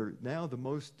together. Now the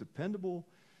most dependable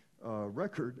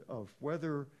record of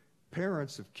whether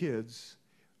parents of kids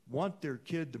want their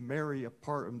kid to marry a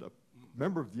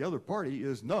member of the other party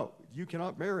is no. You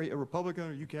cannot marry a Republican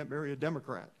or you can't marry a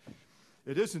Democrat.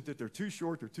 It isn't that they're too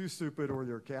short, they're too stupid, or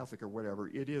they're Catholic or whatever.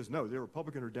 It is no, they're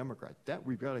Republican or Democrat. That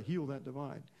we've got to heal that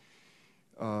divide.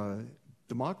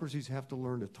 Democracies have to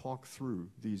learn to talk through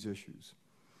these issues.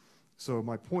 So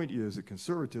my point is that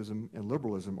conservatism and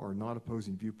liberalism are not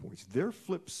opposing viewpoints. They're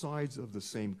flip sides of the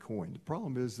same coin. The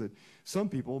problem is that some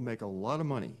people make a lot of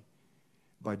money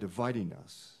by dividing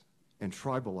us and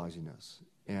tribalizing us,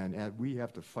 and we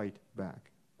have to fight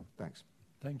back. Thanks.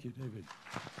 Thank you, David.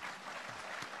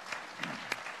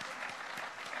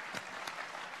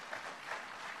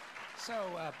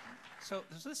 So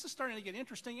this is starting to get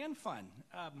interesting and fun.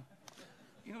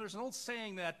 You know, there's an old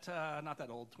saying that, not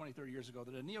that old, 20, 30 years ago,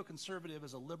 that a neoconservative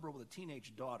is a liberal with a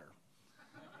teenage daughter,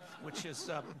 which is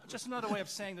just another way of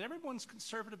saying that everyone's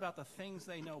conservative about the things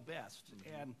they know best.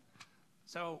 And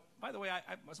so, by the way,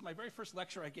 was my very first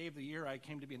lecture I gave the year I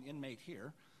came to be an inmate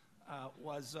here,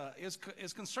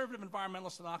 is conservative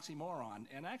environmentalist an oxymoron?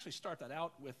 And I actually start that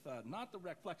out with not the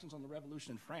reflections on the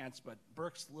revolution in France, but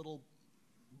Burke's little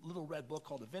red book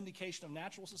called The Vindication of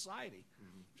Natural Society,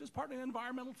 which is partly an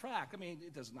environmental track. I mean,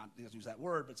 it doesn't use that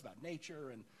word, but it's about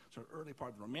nature and sort of early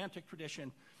part of the Romantic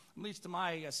tradition. It leads to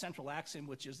my central axiom,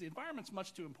 which is the environment's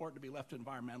much too important to be left to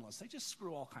environmentalists. They just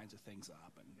screw all kinds of things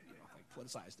up, and they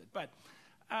politicized it. But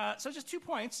so just 2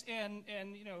 points, and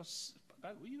you know,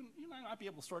 you might not be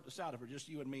able to sort this out if we're just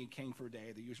you and me king for a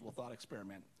day, the usual thought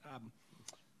experiment.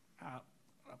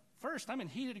 First, I'm in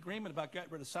heated agreement about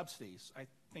getting rid of subsidies. I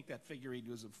think that figure he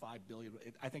used of $5 billion.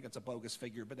 I think it's a bogus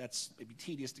figure, but it'd be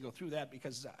tedious to go through that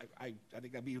because I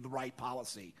think that'd be the right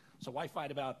policy. So why fight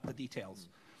about the details?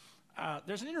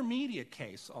 There's an intermediate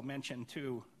case I'll mention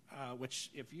too,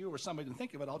 which if you or somebody didn't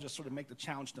think of it, I'll just sort of make the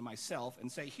challenge to myself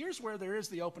and say, here's where there is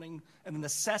the opening and the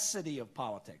necessity of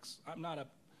politics. I'm not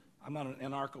an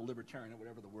anarcho-libertarian or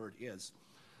whatever the word is.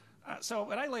 So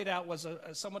what I laid out was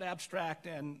a somewhat abstract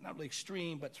and not really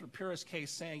extreme, but sort of purist case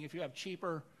saying if you have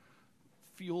cheaper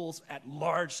fuels at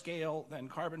large scale than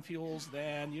carbon fuels,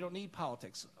 then you don't need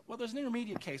politics. Well, there's an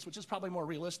intermediate case, which is probably more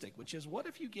realistic, which is what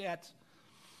if you get,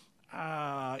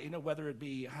 whether it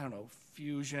be, I don't know,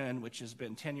 fusion, which has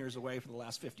been 10 years away for the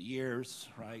last 50 years,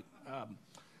 right?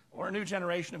 Or a new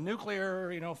generation of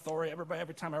nuclear, thorium.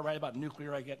 Every time I write about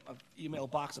nuclear, I get an email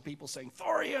box of people saying,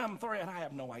 thorium, and I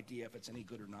have no idea if it's any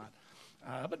good or not.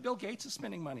 But Bill Gates is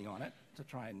spending money on it to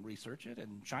try and research it,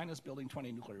 and China's building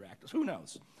 20 nuclear reactors. Who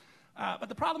knows? But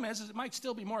the problem is it might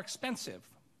still be more expensive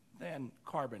than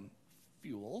carbon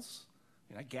fuels.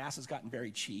 Gas has gotten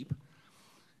very cheap.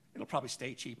 It'll probably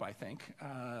stay cheap, I think.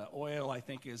 Oil, I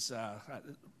think, is,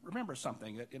 remember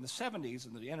something, that in the 70s,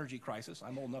 in the energy crisis,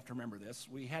 I'm old enough to remember this,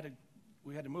 we had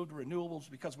to move to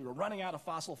renewables because we were running out of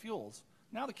fossil fuels.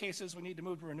 Now the case is we need to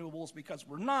move to renewables because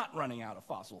we're not running out of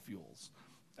fossil fuels.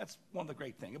 That's one of the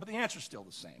great things. But the answer's still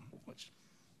the same, which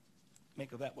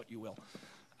make of that what you will.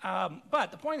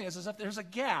 But the point is that there's a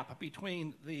gap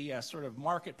between the sort of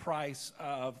market price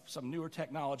of some newer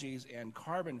technologies and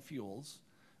carbon fuels.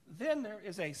 Then there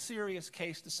is a serious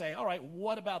case to say, all right,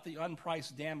 what about the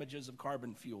unpriced damages of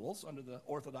carbon fuels under the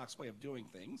orthodox way of doing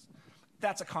things?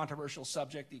 That's a controversial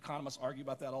subject. The economists argue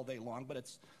about that all day long, but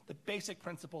the basic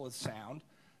principle is sound.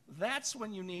 That's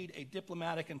when you need a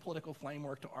diplomatic and political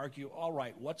framework to argue, all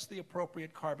right, what's the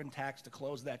appropriate carbon tax to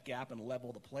close that gap and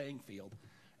level the playing field?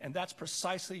 And that's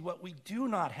precisely what we do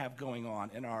not have going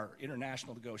on in our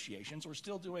international negotiations. We're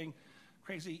still doing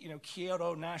crazy,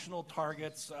 Kyoto national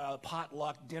targets,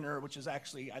 potluck dinner, which is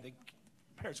actually, I think,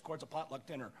 Paris Accords a potluck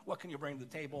dinner. What can you bring to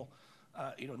the table?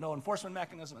 No enforcement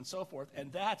mechanism and so forth.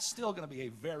 And that's still going to be a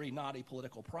very knotty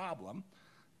political problem.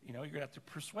 You're going to have to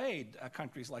persuade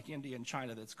countries like India and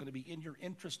China that it's going to be in your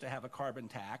interest to have a carbon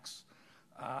tax.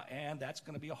 and that's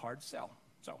going to be a hard sell.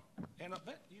 So, and I'll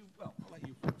let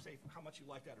you say how much you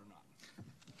like that or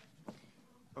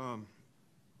not.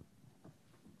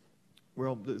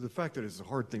 Well, the fact that it's a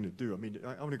hard thing to do, I mean,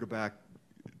 I'm going to go back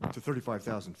to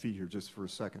 35,000 feet here just for a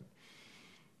second.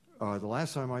 The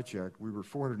last time I checked, we were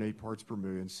 408 parts per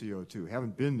million CO2.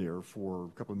 Haven't been there for a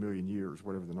couple of million years,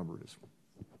 whatever the number is.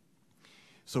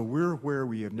 So we're where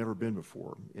we have never been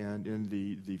before. And in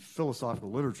the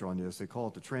philosophical literature on this, they call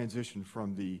it the transition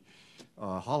from the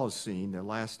Holocene, the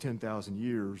last 10,000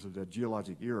 years of that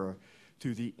geologic era,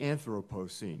 to the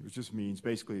Anthropocene, which just means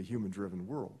basically a human-driven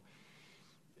world.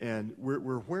 And we're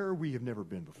where we have never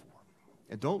been before.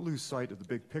 And don't lose sight of the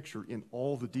big picture in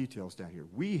all the details down here.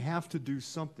 We have to do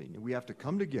something, and we have to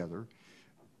come together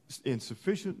in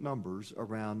sufficient numbers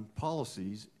around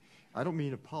policies. I don't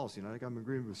mean a policy, and I think I'm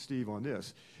agreeing with Steve on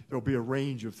this. There'll be a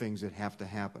range of things that have to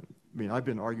happen. I mean, I've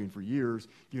been arguing for years,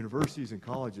 universities and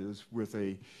colleges with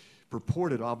a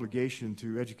purported obligation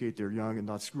to educate their young and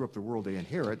not screw up the world they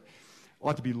inherit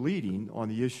ought to be leading on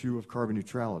the issue of carbon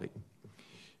neutrality.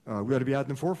 We ought to be out in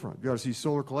the forefront. We ought to see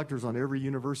solar collectors on every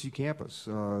university campus.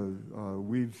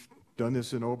 We've done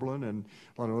this in Oberlin, and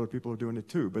a lot of other people are doing it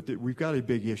too. But we've got a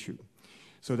big issue.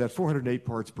 So that 408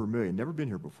 parts per million, never been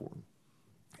here before.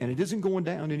 And it isn't going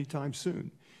down anytime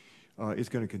soon. It's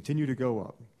going to continue to go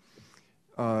up.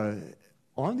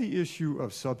 On the issue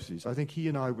of subsidies, I think he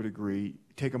and I would agree,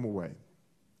 take them away.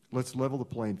 Let's level the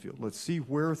playing field. Let's see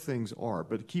where things are,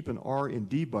 but keep an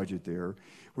R&D budget there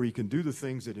where you can do the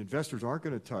things that investors aren't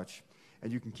going to touch,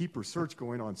 and you can keep research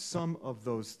going on some of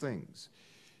those things.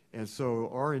 And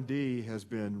so R&D has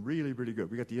been really, really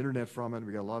good. We got the internet from it.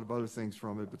 We got a lot of other things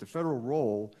from it. But the federal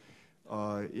role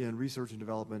in research and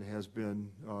development has been,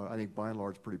 I think, by and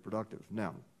large, pretty productive.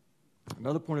 Now,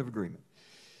 another point of agreement.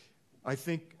 I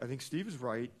think Steve is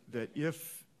right that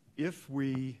if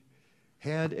we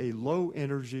had a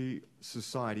low-energy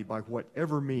society by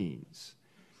whatever means,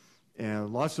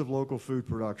 and lots of local food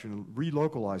production,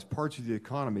 relocalized parts of the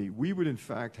economy, we would in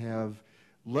fact have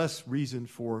less reason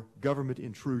for government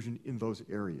intrusion in those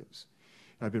areas.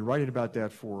 And I've been writing about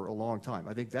that for a long time.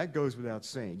 I think that goes without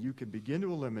saying. You can begin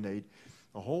to eliminate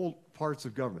a whole parts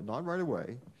of government, not right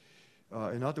away,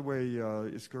 and not the way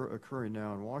it's occurring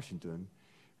now in Washington,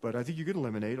 but I think you could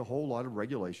eliminate a whole lot of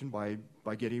regulation by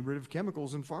getting rid of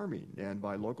chemicals in farming, and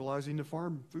by localizing the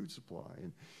farm food supply,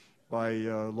 and by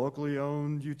locally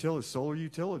owned solar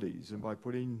utilities, and by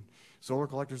putting solar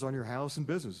collectors on your house and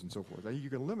business and so forth. I think you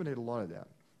can eliminate a lot of that.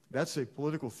 That's a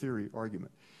political theory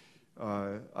argument.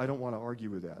 I don't want to argue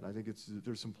with that. I think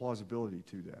there's some plausibility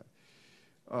to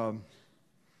that.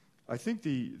 I think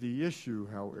the issue,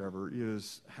 however,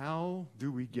 is how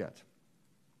do we get,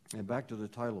 and back to the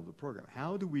title of the program,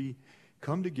 how do we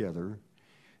come together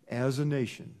as a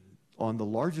nation on the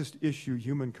largest issue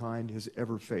humankind has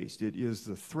ever faced? It is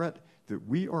the threat that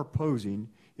we are posing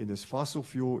in this fossil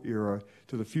fuel era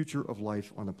to the future of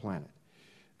life on the planet.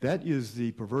 That is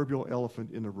the proverbial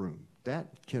elephant in the room.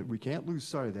 We can't lose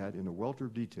sight of that in a welter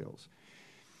of details.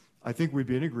 I think we'd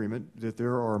be in agreement that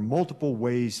there are multiple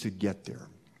ways to get there.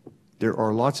 There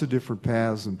are lots of different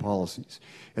paths and policies,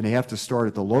 and they have to start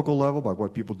at the local level by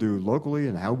what people do locally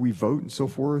and how we vote and so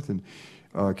forth, and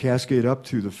cascade up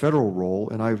to the federal role.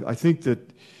 And I think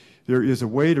that there is a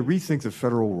way to rethink the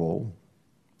federal role,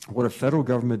 what a federal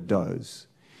government does,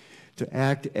 to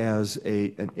act as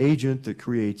an agent that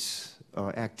creates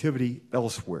activity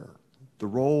elsewhere, the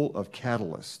role of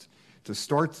catalyst, to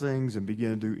start things and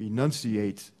begin to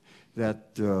enunciate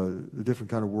that the different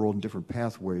kind of world and different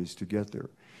pathways to get there.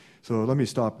 So let me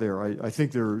stop there. I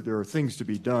think there are things to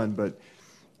be done, but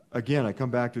again, I come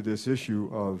back to this issue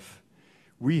of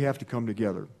we have to come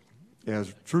together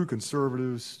as true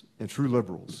conservatives and true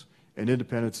liberals and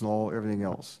independents and everything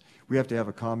else. We have to have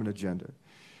a common agenda.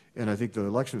 And I think the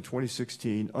election of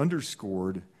 2016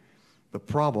 underscored the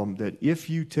problem that if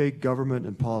you take government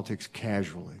and politics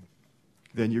casually,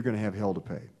 then you're going to have hell to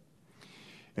pay.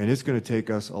 And it's going to take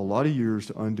us a lot of years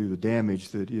to undo the damage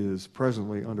that is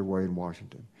presently underway in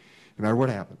Washington. No matter what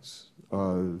happens,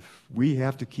 we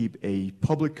have to keep a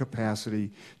public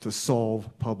capacity to solve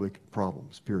public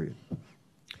problems, period.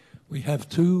 We have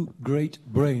two great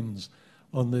brains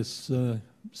on this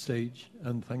stage,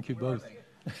 and thank you both.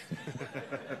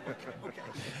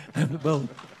 And, well,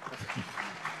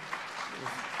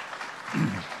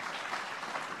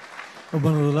 and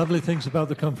one of the lovely things about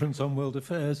the Conference on World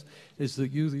Affairs is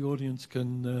that you, the audience,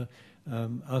 can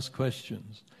ask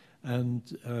questions.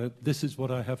 And this is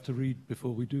what I have to read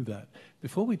before we do that.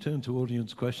 Before we turn to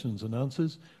audience questions and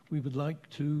answers, we would like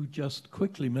to just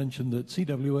quickly mention that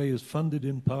CWA is funded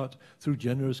in part through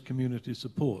generous community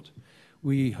support.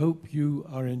 We hope you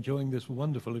are enjoying this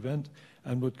wonderful event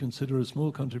and would consider a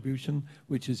small contribution,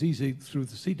 which is easy through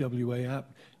the CWA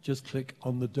app. Just click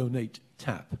on the Donate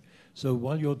tab. So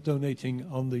while you're donating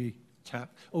on the tab,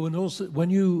 oh, and also when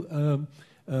you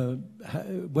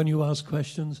ask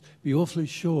questions, be awfully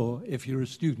sure, if you're a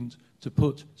student, to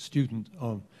put student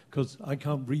on, because I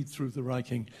can't read through the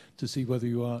writing to see whether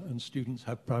you are, and students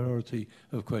have priority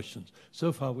of questions.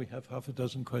 So far we have half a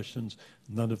dozen questions,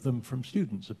 none of them from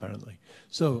students apparently.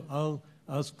 So I'll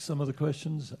ask some of the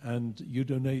questions and you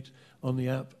donate on the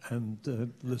app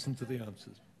and listen to the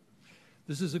answers.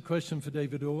 This is a question for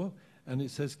David Orr, and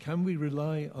it says, can we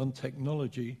rely on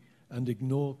technology and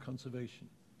ignore conservation?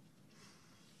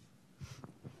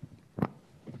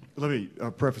 Let me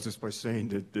preface this by saying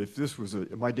that if this was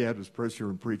my dad was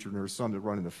Presbyterian preacher and there's some that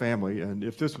run in the family, and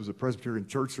if this was a Presbyterian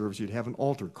church service, you'd have an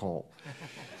altar call,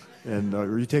 and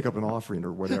or you take up an offering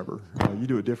or whatever. You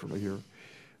do it differently here.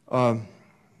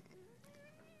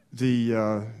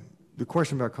 The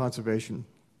question about conservation,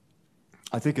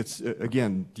 I think it's,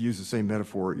 again, to use the same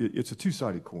metaphor, it's a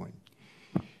two-sided coin.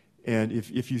 And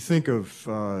if you think of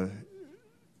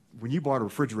when you bought a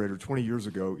refrigerator 20 years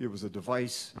ago, it was a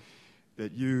device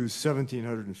that used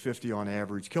 1,750 on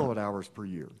average kilowatt hours per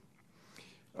year.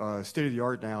 State of the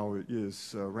art now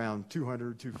is around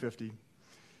 200, 250.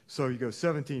 So you go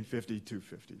 1,750,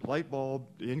 250. Light bulb,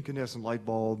 the incandescent light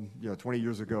bulb, 20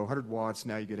 years ago, 100 watts,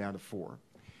 now you get down to 4.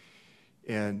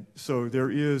 And so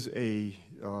there is a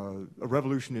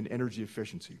revolution in energy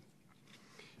efficiency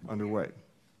underway.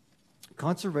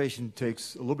 Conservation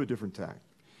takes a little bit different tack.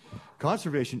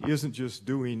 Conservation isn't just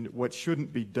doing what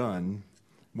shouldn't be done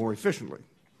more efficiently.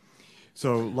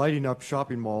 So lighting up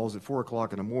shopping malls at 4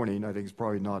 o'clock in the morning, I think is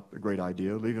probably not a great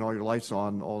idea. Leaving all your lights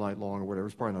on all night long or whatever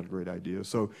is probably not a great idea.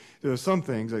 So there are some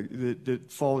things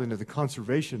that fall into the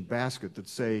conservation basket that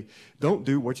say, don't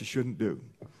do what you shouldn't do.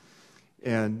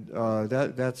 And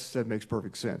that makes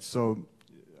perfect sense. So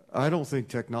I don't think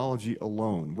technology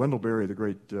alone, Wendell Berry, the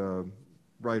great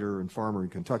writer and farmer in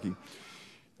Kentucky,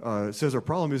 says our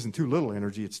problem isn't too little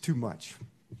energy, it's too much.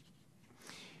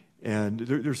 And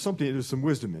there's some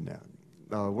wisdom in that.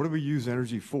 What do we use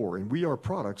energy for? And we are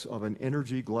products of an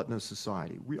energy gluttonous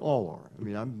society. We all are. I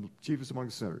mean, I'm chiefest among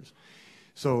sinners.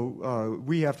 So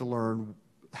we have to learn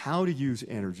how to use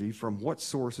energy, from what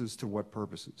sources to what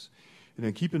purposes. And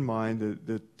then keep in mind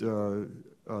that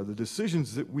the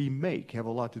decisions that we make have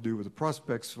a lot to do with the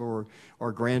prospects for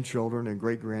our grandchildren and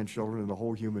great-grandchildren and the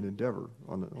whole human endeavor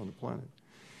on the planet.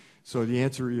 So the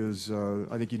answer is,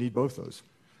 I think you need both those.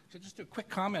 So just a quick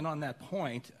comment on that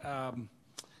point.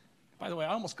 By the way, I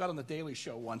almost got on the Daily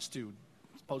Show once to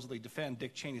supposedly defend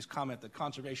Dick Cheney's comment that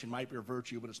conservation might be a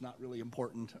virtue, but it's not really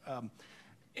important.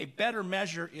 A better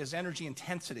measure is energy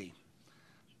intensity,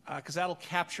 because that'll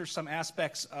capture some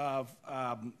aspects of,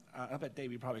 I bet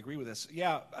Dave, you probably agree with this.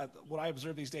 Yeah, what I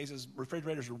observe these days is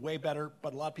refrigerators are way better,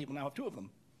 but a lot of people now have 2 of them.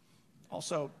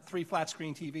 Also, 3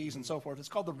 flat-screen TVs and so forth. It's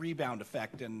called the rebound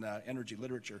effect in energy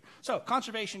literature. So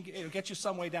conservation, it'll get you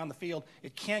some way down the field.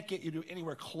 It can't get you to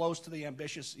anywhere close to the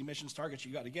ambitious emissions targets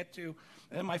you got to get to.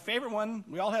 And my favorite one,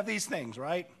 we all have these things,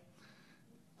 right?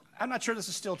 I'm not sure this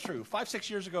is still true. 5, 6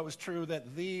 years ago, it was true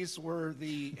that these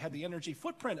had the energy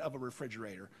footprint of a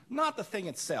refrigerator, not the thing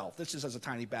itself. This just has a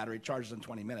tiny battery, it charges in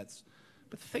 20 minutes.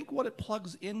 But think what it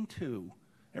plugs into.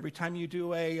 Every time you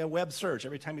do a web search,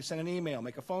 every time you send an email,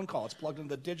 make a phone call, it's plugged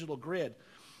into the digital grid,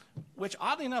 which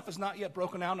oddly enough is not yet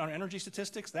broken out in our energy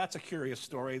statistics. That's a curious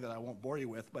story that I won't bore you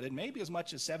with, but it may be as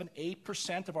much as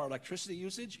 7-8% of our electricity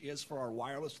usage is for our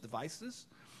wireless devices.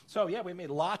 So yeah, we made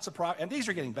lots of progress, and these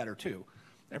are getting better too.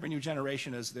 Every new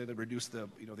generation is they reduce the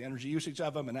energy usage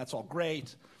of them, and that's all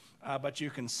great. But you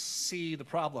can see the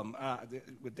problem.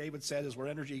 What David said is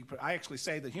I actually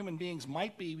say that human beings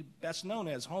might be best known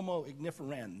as Homo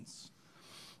igniferens,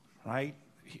 right?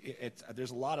 There's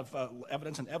a lot of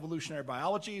evidence in evolutionary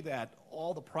biology that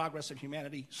all the progress of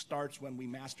humanity starts when we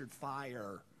mastered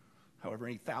fire, however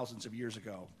many thousands of years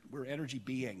ago. We're energy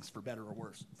beings, for better or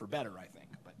worse. For better, I think.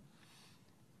 But.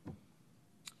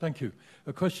 Thank you.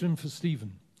 A question for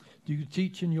Stephen. Do you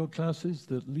teach in your classes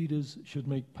that leaders should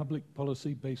make public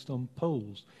policy based on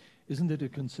polls? Isn't it a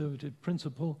conservative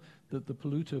principle that the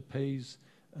polluter pays?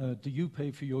 Do you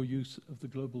pay for your use of the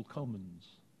global commons?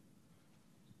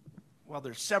 Well,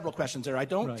 there's several questions there. I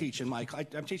don't teach in my class.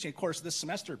 I'm teaching a course this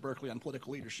semester at Berkeley on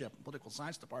political leadership, political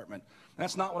science department.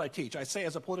 That's not what I teach. I say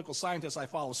as a political scientist, I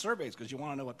follow surveys because you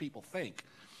want to know what people think.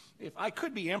 If I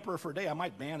could be emperor for a day, I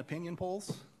might ban opinion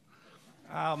polls.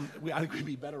 I think we'd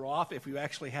be better off if we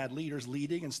actually had leaders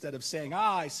leading instead of saying,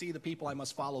 I see the people, I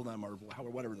must follow them, or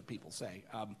whatever the people say.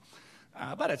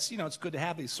 But it's, it's good to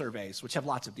have these surveys, which have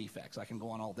lots of defects. I can go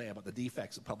on all day about the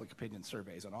defects of public opinion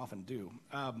surveys, and often do.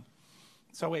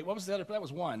 So wait, what was the other? That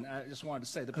was one. I just wanted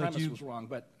to say the premise was wrong.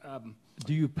 But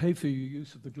do you pay for your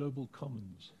use of the global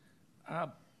commons?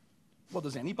 Well,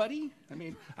 does anybody? I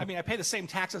mean, I pay the same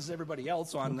taxes as everybody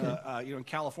else on. In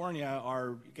California,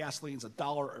 our gasoline's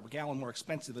 $1 a gallon more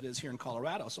expensive than it is here in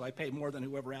Colorado. So I pay more than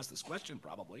whoever asked this question,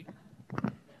 probably.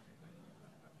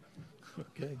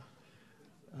 Okay.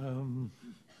 I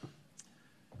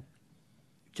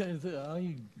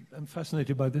am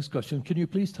fascinated by this question. Can you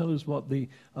please tell us what the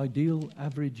ideal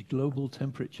average global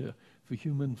temperature for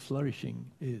human flourishing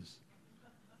is?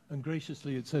 And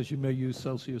graciously, it says you may use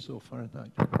Celsius or Fahrenheit.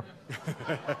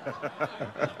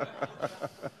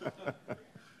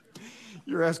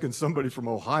 You're asking somebody from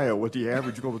Ohio what the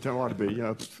average global temperature ought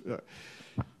to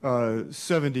be.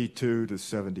 72 to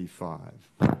 75.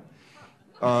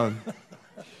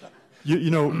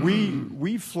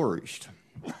 We flourished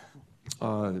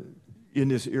in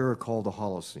this era called the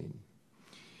Holocene.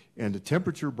 And the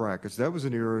temperature brackets, that was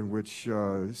an era in which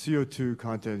CO2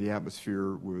 content in the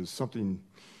atmosphere was something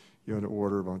in the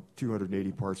order of about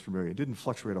 280 parts per million. It didn't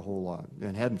fluctuate a whole lot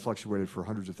and hadn't fluctuated for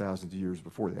hundreds of thousands of years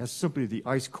before that. That's simply the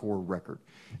ice core record.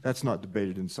 That's not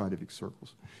debated in scientific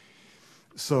circles.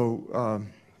 So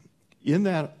in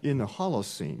the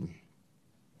Holocene,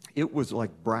 it was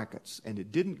like brackets, and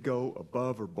it didn't go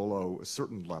above or below a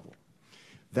certain level.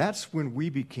 That's when we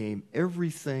became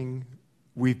everything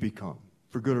we've become,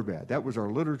 for good or bad. That was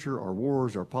our literature, our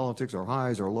wars, our politics, our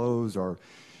highs, our lows, our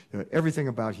everything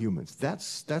about humans.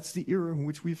 That's the era in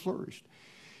which we flourished.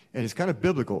 And it's kind of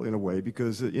biblical in a way,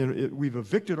 because we've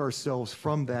evicted ourselves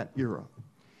from that era.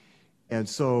 And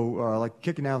so, like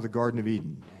kicking out of the Garden of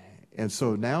Eden. And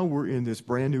so now we're in this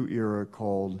brand new era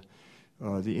called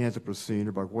the Anthropocene,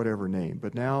 or by whatever name.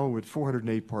 But now with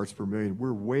 408 parts per million,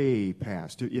 we're way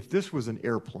past. If this was an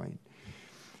airplane,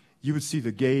 you would see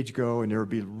the gauge go and there would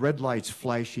be red lights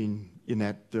flashing in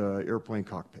that airplane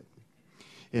cockpit.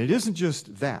 And it isn't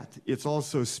just that. It's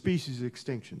also species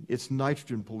extinction. It's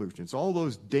nitrogen pollution. It's all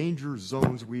those danger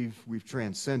zones we've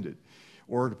transcended,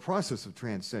 or the process of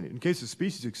transcending. In case of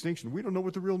species extinction, we don't know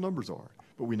what the real numbers are,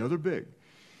 but we know they're big.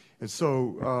 And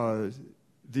so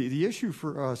the issue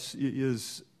for us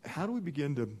is, how do we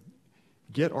begin to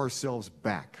get ourselves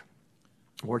back?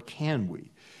 Or can we?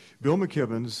 Bill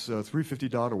McKibben's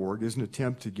 350.org is an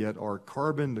attempt to get the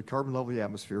carbon level of the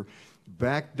atmosphere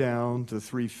back down to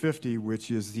 350,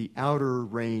 which is the outer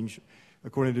range,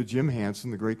 according to Jim Hansen,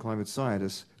 the great climate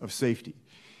scientist, of safety.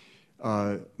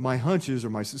 My hunch is, or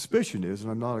my suspicion is,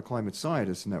 and I'm not a climate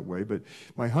scientist in that way, but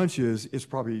my hunch is it's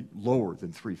probably lower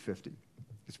than 350.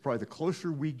 It's probably the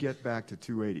closer we get back to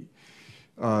 280.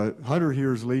 Hunter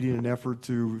here is leading an effort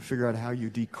to figure out how you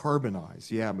decarbonize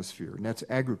the atmosphere, and that's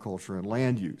agriculture and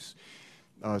land use.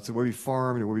 It's the way we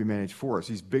farm and the way we manage forests.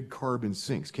 These big carbon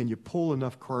sinks. Can you pull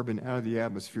enough carbon out of the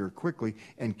atmosphere quickly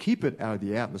and keep it out of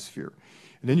the atmosphere?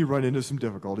 And then you run into some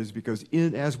difficulties, because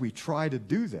as we try to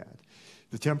do that,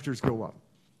 the temperatures go up.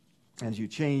 And as you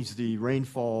change the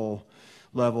rainfall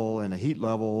level and the heat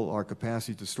level, our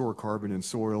capacity to store carbon in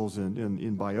soils and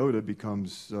in biota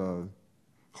becomes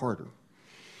harder.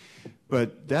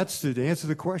 But that's to answer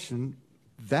the question.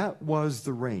 That was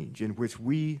the range in which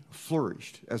we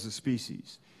flourished as a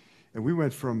species. And we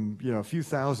went from a few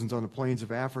thousands on the plains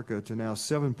of Africa to now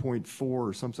 7.4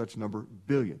 or some such number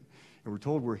billion. And we're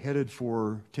told we're headed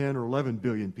for 10 or 11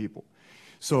 billion people.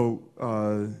 So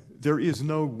there is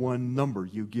no one number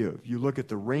you give. You look at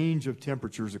the range of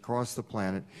temperatures across the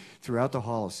planet throughout the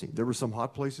Holocene. There were some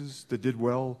hot places that did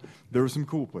well. There were some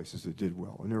cool places that did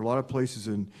well. And there are a lot of places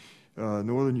in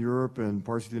Northern Europe and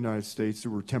parts of the United States that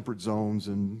were temperate zones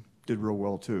and did real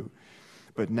well too.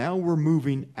 But now we're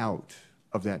moving out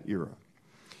of that era.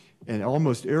 And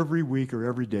almost every week or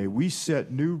every day, we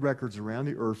set new records around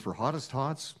the earth for hottest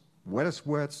hots, wettest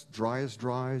wets, driest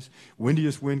dries,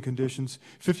 windiest wind conditions,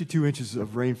 52 inches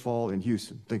of rainfall in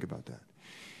Houston. Think about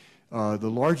that. The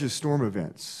largest storm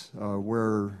events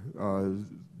where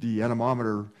the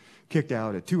anemometer kicked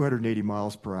out at 280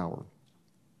 miles per hour.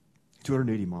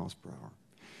 280 miles per hour.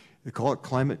 They call it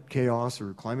climate chaos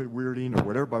or climate weirding or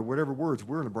whatever, by whatever words.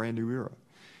 We're in a brand new era.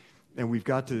 And we've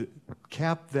got to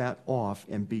cap that off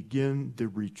and begin the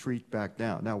retreat back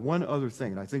down. Now, one other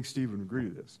thing, and I think Steve would agree to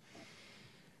this.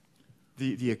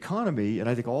 The economy, and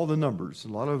I think all the numbers, a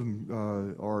lot of them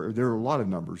there are a lot of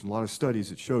numbers, and a lot of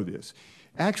studies that show this.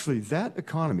 Actually, that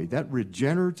economy, that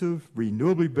regenerative,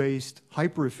 renewably based,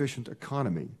 hyper-efficient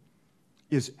economy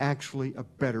is actually a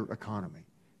better economy.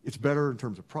 It's better in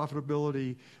terms of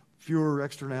profitability, fewer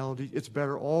externalities. It's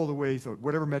better all the way through,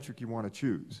 whatever metric you want to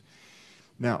choose.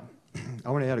 Now, I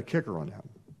want to add a kicker on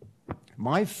that.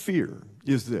 My fear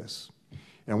is this,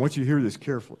 and I want you to hear this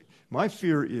carefully. My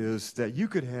fear is that you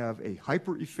could have a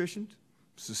hyper-efficient,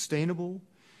 sustainable,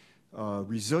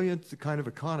 resilient kind of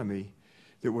economy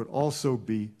that would also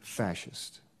be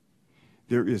fascist.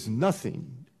 There is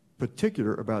nothing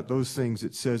particular about those things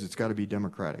that says it's got to be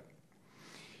democratic.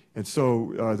 And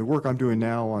so the work I'm doing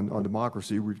now on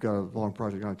democracy, we've got a long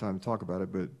project, I don't have time to talk about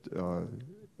it, but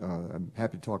I'm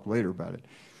happy to talk later about it,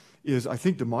 is I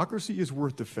think democracy is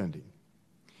worth defending.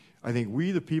 I think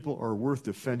we, the people, are worth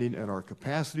defending, and our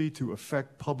capacity to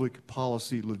affect public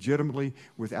policy legitimately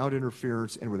without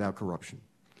interference and without corruption.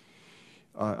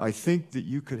 I think that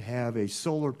you could have a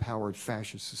solar-powered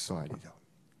fascist society, though.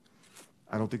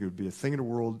 I don't think it would be a thing in the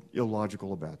world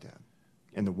illogical about that.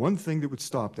 And the one thing that would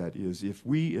stop that is if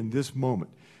we, in this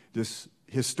moment, this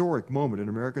historic moment in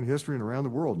American history and around the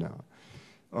world now,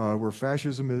 where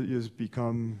fascism has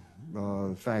become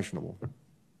fashionable,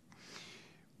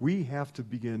 we have to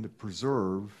begin to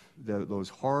preserve those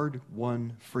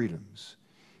hard-won freedoms.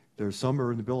 There's some are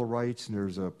in the Bill of Rights, and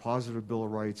there's a positive Bill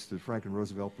of Rights that Franklin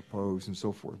Roosevelt proposed and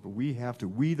so forth. But we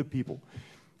the people,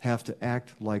 have to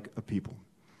act like a people.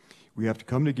 We have to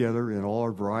come together in all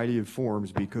our variety of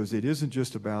forms, because it isn't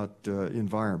just about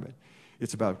environment.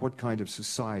 It's about what kind of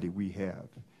society we have.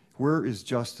 Where is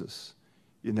justice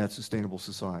in that sustainable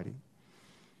society?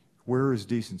 Where is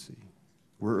decency?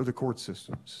 Where are the court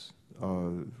systems?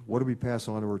 What do we pass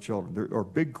on to our children? There are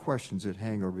big questions that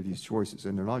hang over these choices,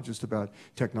 and they're not just about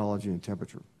technology and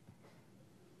temperature.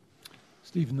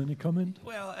 Stephen, any comment?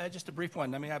 Well, just a brief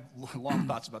one. I mean, I have long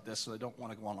thoughts about this, so I don't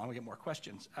want to go on. I want to get more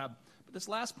questions. But this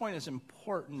last point is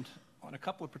important on a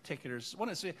couple of particulars. One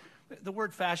is the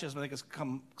word fascism, I think, has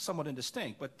come somewhat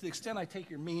indistinct, but to the extent I take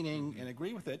your meaning and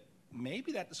agree with it,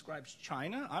 maybe that describes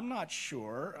China. I'm not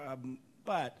sure,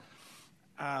 but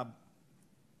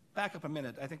back up a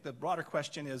minute. I think the broader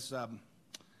question is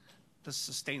the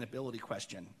sustainability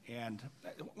question. And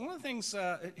one of the things,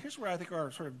 here's where I think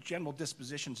our sort of general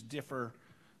dispositions differ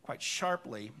quite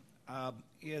sharply,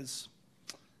 is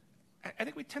I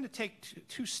think we tend to take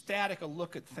too static a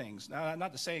look at things. Now,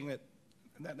 not to saying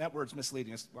that word's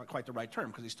misleading, it's not quite the right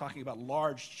term, because he's talking about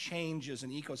large changes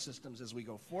in ecosystems as we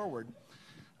go forward.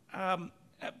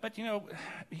 But, you know,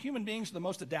 human beings are the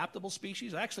most adaptable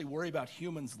species. I actually worry about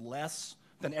humans less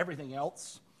than everything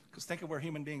else, because think of where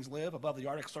human beings live, above the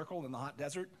Arctic Circle in the hot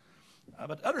desert.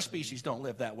 But other species don't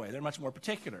live that way. They're much more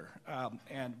particular.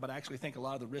 But I actually think a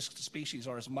lot of the risks to species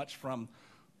are as much from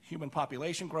human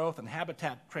population growth and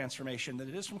habitat transformation than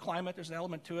it is from climate. There's an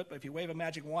element to it, but if you wave a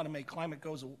magic wand and make climate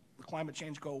climate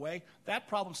change go away, that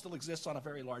problem still exists on a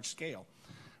very large scale.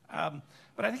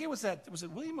 But I think was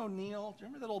it William O'Neill? Do you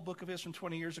remember that old book of his from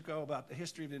 20 years ago about the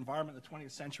history of the environment in the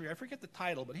 20th century? I forget the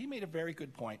title, but he made a very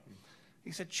good point.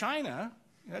 He said, China,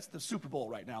 that's the Super Bowl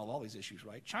right now of all these issues,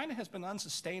 right? China has been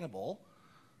unsustainable.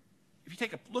 If you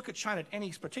take a look at China at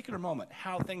any particular moment,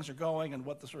 how things are going and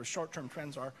what the sort of short-term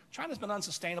trends are, China's been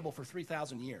unsustainable for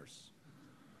 3,000 years.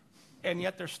 And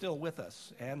yet they're still with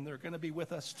us, and they're going to be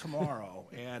with us tomorrow,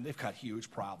 and they've got huge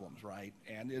problems, right?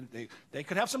 And they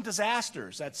could have some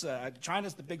disasters. That's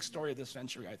China's the big story of this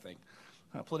century, I think,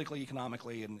 politically,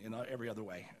 economically, and in every other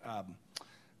way.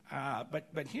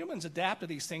 But humans adapt to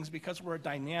these things because we're a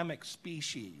dynamic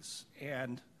species.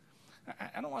 And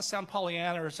I don't want to sound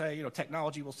Pollyanna or say, you know,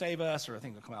 technology will save us or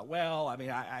things will come out well. I mean,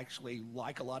 I actually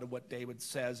like a lot of what David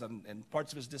says, and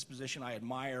parts of his disposition I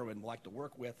admire and like to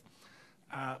work with.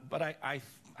 But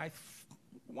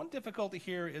one difficulty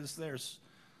here is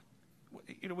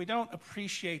we don't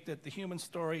appreciate that the human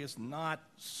story is not,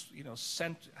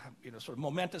 sort of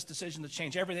momentous decision to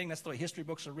change everything. That's the way history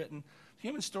books are written. The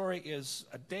human story is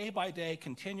a day-by-day,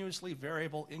 continuously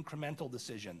variable, incremental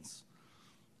decisions.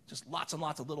 Just lots and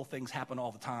lots of little things happen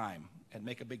all the time and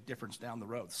make a big difference down the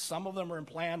road. Some of them are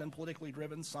planned and politically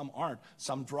driven, some aren't.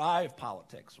 Some drive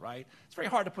politics, right? It's very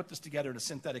hard to put this together in a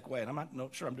synthetic way, and I'm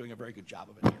not sure I'm doing a very good job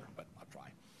of it here, but I'll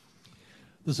try.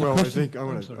 Well, I think I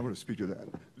want to speak to that.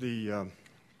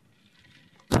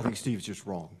 I think Steve's just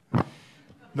wrong.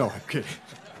 No, I'm kidding.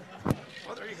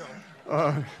 Well, there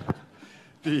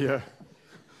you go.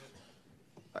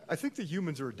 I think the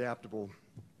humans are adaptable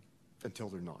until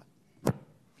they're not.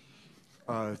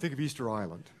 Think of Easter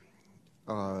Island.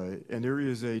 And there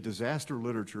is a disaster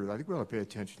literature that I think we ought to pay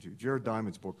attention to. Jared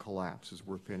Diamond's book, Collapse, is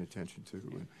worth paying attention to.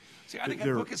 And see, I think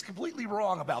that book is completely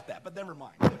wrong about that, but never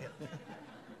mind.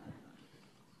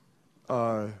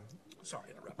 Sorry,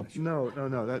 interrupted. No,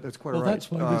 that's quite well, right. That's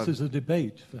why this is a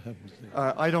debate, for heaven's sake.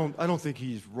 I don't think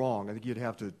he's wrong. I think you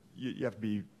have to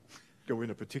go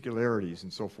into particularities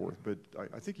and so forth. But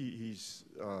I think he's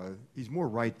more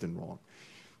right than wrong.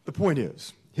 The point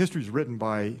is, history is written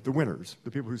by the winners,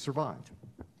 the people who survived.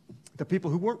 The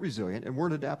people who weren't resilient and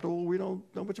weren't adaptable, we don't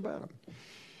know much about them.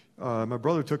 My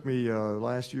brother took me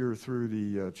last year through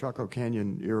the Chaco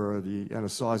Canyon era, the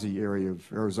Anasazi area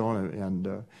of Arizona,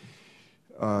 and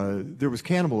there was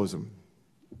cannibalism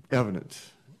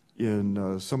evident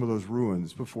in some of those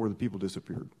ruins before the people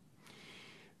disappeared.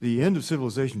 The end of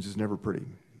civilizations is never pretty.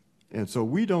 And so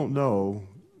we don't know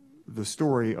the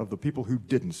story of the people who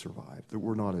didn't survive, that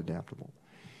were not adaptable.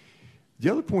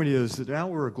 The other point is that now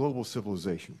we're a global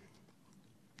civilization.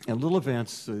 And little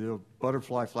events,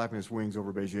 butterfly flapping its wings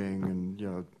over Beijing,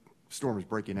 and storm is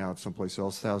breaking out someplace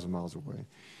else 1,000 miles away.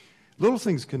 Little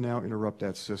things can now interrupt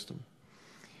that system.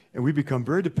 And we become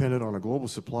very dependent on a global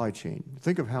supply chain.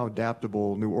 Think of how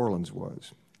adaptable New Orleans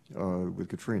was with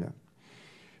Katrina,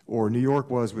 or New York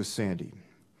was with Sandy.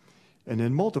 And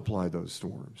then multiply those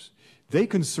storms. They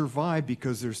can survive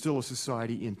because there's still a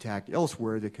society intact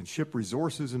elsewhere that can ship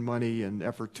resources and money and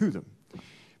effort to them.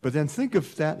 But then think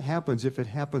if that happens, if it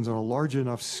happens on a large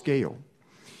enough scale.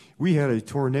 We had a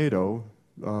tornado,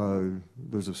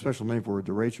 there's a special name for it,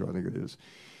 derecho, I think it is.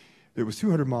 It was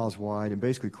 200 miles wide and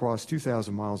basically crossed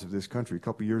 2,000 miles of this country a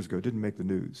couple years ago. It didn't make the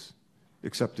news,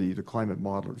 except the climate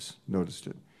modelers noticed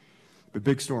it. But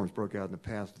big storms broke out in the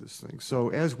path of this thing. So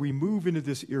as we move into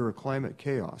this era of climate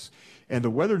chaos, and the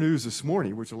weather news this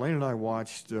morning, which Elaine and I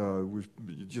watched, was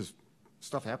just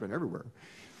stuff happening everywhere,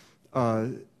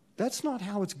 that's not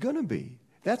how it's going to be.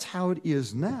 That's how it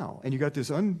is now. And you got this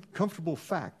uncomfortable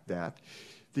fact that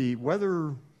the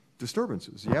weather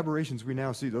disturbances, the aberrations we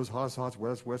now see, those hots,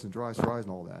 wets, and dries, and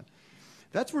all that,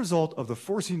 that's a result of the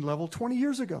forcing level 20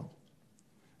 years ago.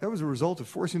 That was a result of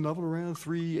forcing level around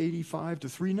 385 to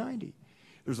 390.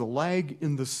 There's a lag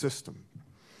in the system.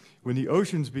 When the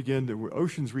oceans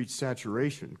reach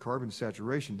saturation, carbon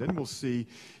saturation, then we'll see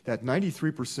that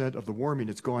 93% of the warming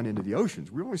that's gone into the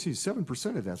oceans. We only see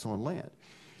 7% of that's on land.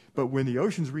 But when the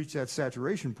oceans reach that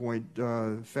saturation point,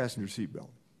 fasten your seatbelt,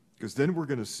 because then we're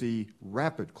going to see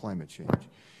rapid climate change.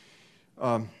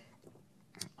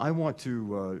 I want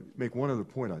to make one other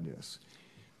point on this.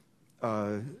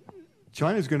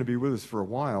 China's going to be with us for a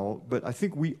while, but I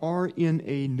think we are in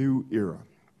a new era.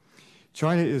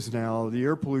 China is now, the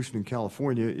air pollution in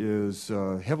California is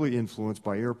heavily influenced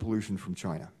by air pollution from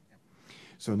China.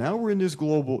 So now we're in this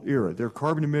global era. Their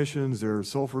carbon emissions, their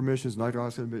sulfur emissions, nitric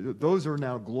oxide emissions, those are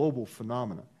now global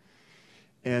phenomena.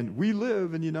 And we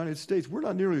live in the United States. We're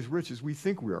not nearly as rich as we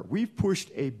think we are. We've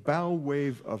pushed a bow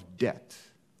wave of debt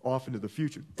off into the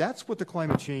future. That's what the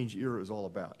climate change era is all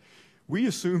about. We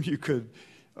assumed you could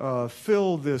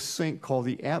fill this sink called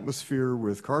the atmosphere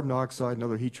with carbon dioxide and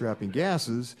other heat-trapping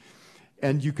gases,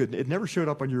 and it never showed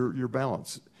up on your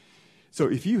balance. So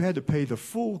if you had to pay the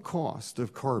full cost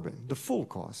of carbon, the full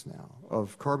cost now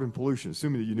of carbon pollution,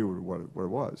 assuming that you knew what it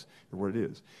was or what it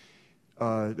is, there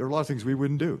are a lot of things we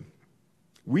wouldn't do.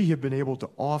 We have been able to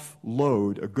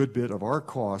offload a good bit of our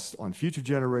costs on future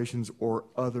generations or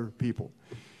other people.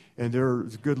 And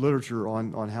there's good literature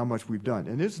on how much we've done.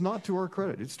 And it's not to our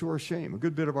credit, it's to our shame. A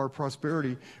good bit of our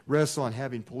prosperity rests on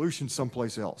having pollution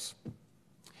someplace else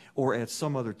or at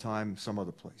some other time, some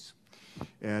other place.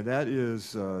 And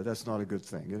that's not a good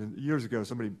thing. And years ago,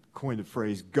 somebody coined the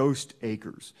phrase ghost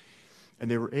acres. And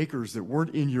they were acres that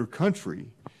weren't in your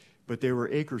country, but they were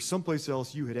acres someplace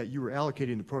else. You were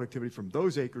allocating the productivity from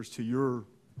those acres to your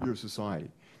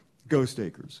society. Ghost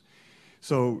acres.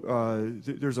 So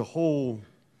there's a whole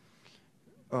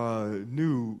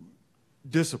new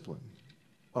discipline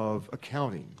of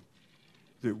accounting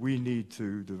that we need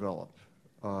to develop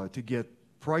to get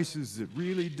prices that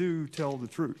really do tell the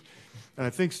truth. And I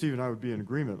think Steve and I would be in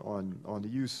agreement on the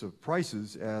use of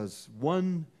prices as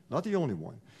one, not the only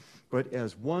one, but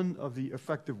as one of the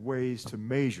effective ways to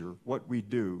measure what we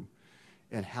do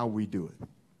and how we do it.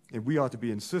 And we ought to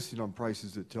be insisting on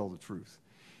prices that tell the truth.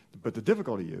 But the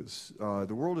difficulty is,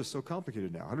 the world is so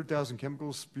complicated now. 100,000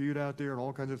 chemicals spewed out there and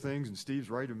all kinds of things, and Steve's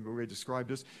right in the way he described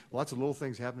this. Lots of little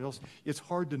things happening else. It's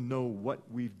hard to know what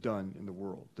we've done in the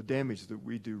world, the damage that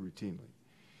we do routinely.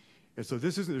 And so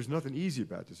there's nothing easy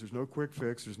about this. There's no quick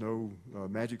fix. There's no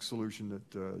magic solution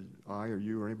that I or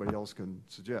you or anybody else can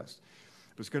suggest.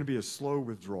 But it's going to be a slow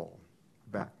withdrawal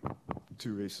back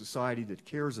to a society that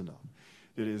cares enough,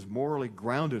 that is morally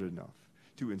grounded enough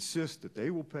to insist that they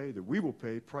will pay, that we will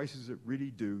pay prices that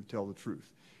really do tell the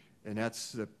truth. And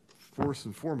that's first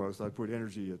and foremost, I put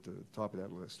energy at the top of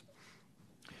that list.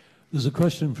 There's a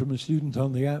question from a student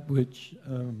on the app, which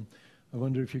I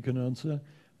wonder if you can answer.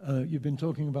 You've been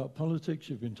talking about politics,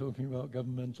 you've been talking about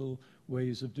governmental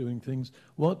ways of doing things.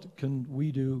 What can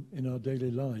we do in our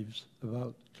daily lives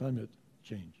about climate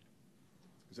change?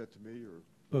 Is that to me or?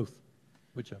 Both,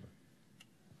 whichever.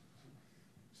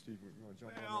 Steve, you want to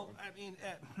jump on that Well, one? I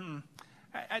mean,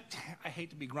 I hate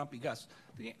to be grumpy Gus.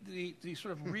 The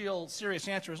sort of real serious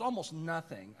answer is almost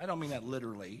nothing. I don't mean that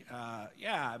literally.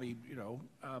 Yeah, I mean, you know,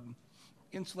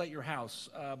 insulate your house,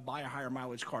 buy a higher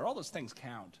mileage car. All those things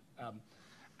count.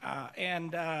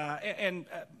 And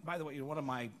by the way, you know, one of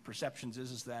my perceptions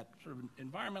is that sort of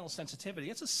environmental sensitivity,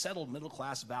 it's a settled middle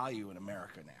class value in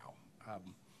America now.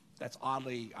 That's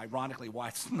oddly, ironically, why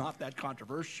it's not that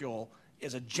controversial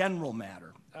as a general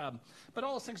matter. But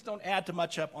all those things don't add to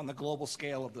much up on the global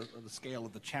scale of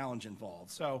the challenge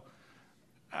involved. So,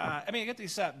 I mean, I get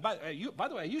these, by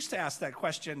the way, I used to ask that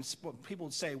question. People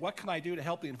would say, what can I do to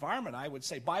help the environment? I would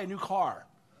say, buy a new car.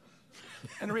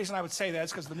 And the reason I would say that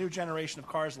is because the new generation of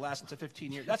cars lasts to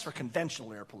 15 years. That's for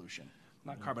conventional air pollution,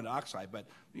 not carbon dioxide. But,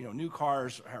 you know, new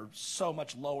cars are so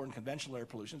much lower in conventional air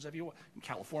pollution. So if you, in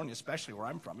California, especially where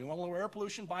I'm from, you want to lower air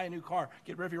pollution, buy a new car.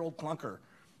 Get rid of your old clunker.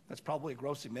 That's probably a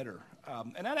gross emitter.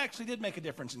 And that actually did make a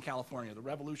difference in California, the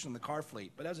revolution in the car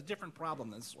fleet. But that was a different problem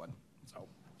than this one. So,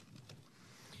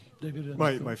 David?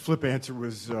 My flip answer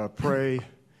was pray,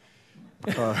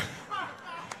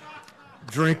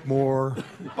 drink more.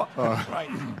 right.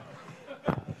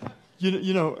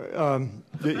 You know,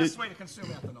 The best way to consume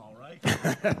ethanol, right?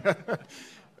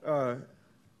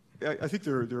 I think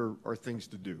there are things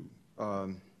to do.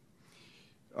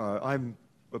 I'm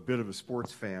a bit of a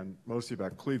sports fan, mostly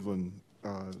about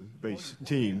Cleveland-based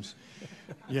teams.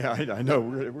 Yeah, I know.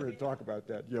 We're going to talk about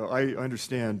that. You know, I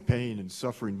understand pain and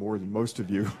suffering more than most of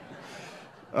you.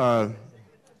 But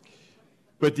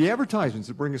the advertisements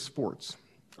that bring us sports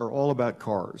are all about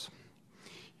cars.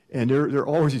 And there are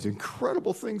always these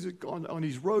incredible things that go on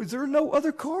these roads. There are no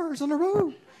other cars on the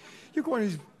road. You're going on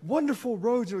these wonderful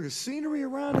roads, there's scenery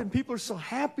around it, and people are so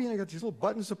happy, and they got these little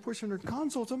buttons to push on their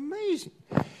console. It's amazing.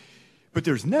 But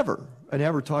there's never an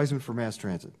advertisement for mass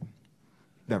transit.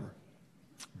 Never.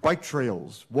 Bike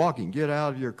trails, walking, get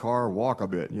out of your car, walk a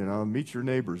bit, you know, meet your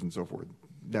neighbors and so forth.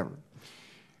 Never.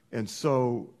 And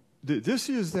so this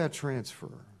is that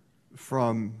transfer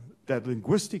from that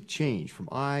linguistic change from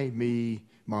I, me,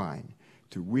 mine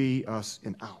to we, us,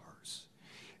 and ours.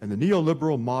 And the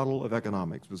neoliberal model of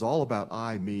economics was all about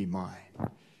I, me, mine.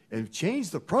 And change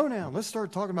the pronoun. Let's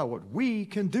start talking about what we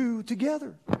can do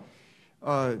together.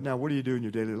 Now, what do you do in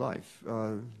your daily life?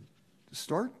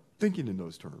 Start thinking in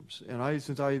those terms. And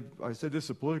since I said this is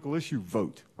a political issue,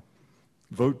 vote.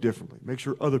 Vote differently. Make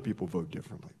sure other people vote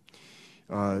differently.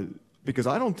 Because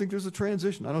I don't think there's a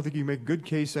transition. I don't think you can make a good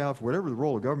case out for whatever the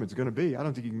role of government is going to be. I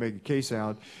don't think you can make a case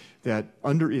out that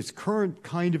under its current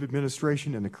kind of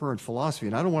administration and the current philosophy,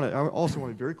 and I also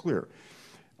want to be very clear,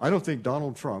 I don't think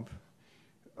Donald Trump,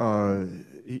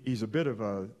 he's a bit of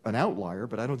an outlier,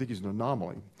 but I don't think he's an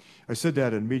anomaly. I said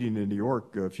that in a meeting in New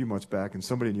York a few months back, and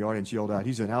somebody in the audience yelled out,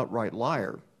 he's an outright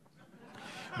liar.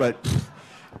 But,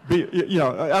 you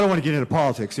know, I don't want to get into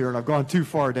politics here, and I've gone too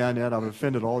far down that. I've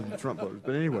offended all you Trump voters.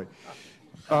 But anyway,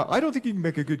 I don't think you can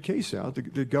make a good case out.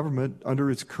 The government, under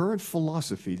its current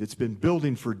philosophy that's been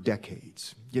building for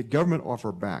decades, get government off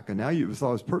our back. And now you thought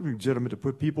it was perfectly legitimate to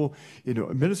put people into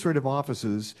administrative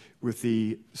offices with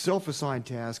the self-assigned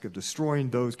task of destroying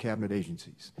those cabinet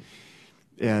agencies.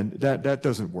 And that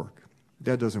doesn't work.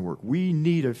 That doesn't work. We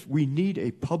need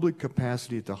a public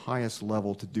capacity at the highest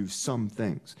level to do some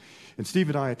things. And Steve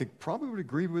and I think, probably would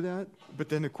agree with that. But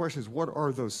then the question is, what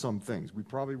are those some things? We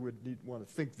probably would want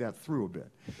to think that through a bit.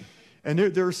 And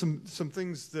there are some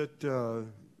things that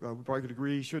we probably could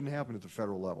agree shouldn't happen at the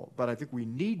federal level. But I think we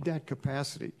need that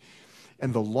capacity.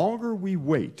 And the longer we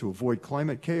wait to avoid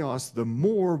climate chaos, the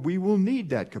more we will need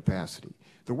that capacity.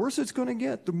 The worse it's going to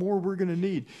get, the more we're going to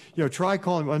need. You know, try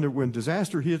calling when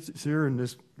disaster hits here in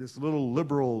this little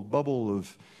liberal bubble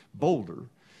of Boulder,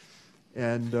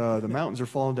 and the mountains are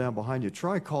falling down behind you,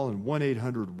 try calling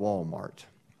 1-800-Walmart.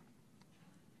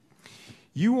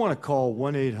 You want to call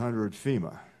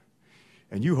 1-800-FEMA,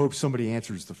 and you hope somebody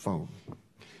answers the phone.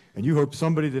 And you hope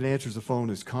somebody that answers the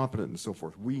phone is competent and so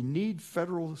forth. We need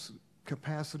federal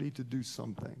capacity to do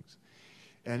some things.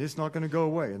 And it's not going to go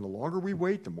away. And the longer we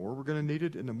wait, the more we're going to need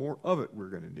it, and the more of it we're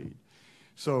going to need.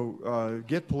 So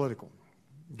get political.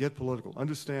 Get political.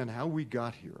 Understand how we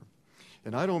got here.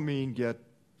 And I don't mean get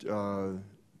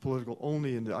political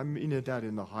only I mean that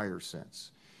in the higher sense.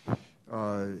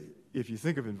 If you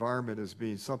think of environment as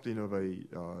being something of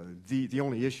the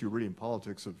only issue really in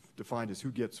politics of defined as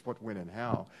who gets what, when, and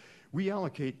how, we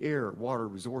allocate air, water,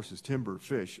 resources, timber,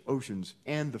 fish, oceans,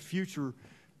 and the future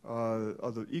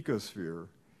of the ecosphere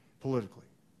politically.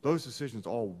 Those decisions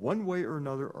all one way or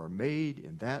another are made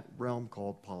in that realm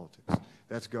called politics.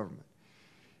 That's government.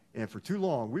 And for too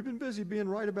long, we've been busy being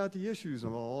right about the issues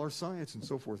and all our science and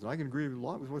so forth. And I can agree a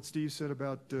lot with what Steve said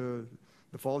about the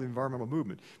fall of the environmental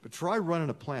movement. But try running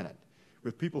a planet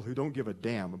with people who don't give a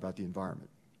damn about the environment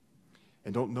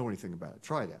and don't know anything about it.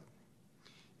 Try that.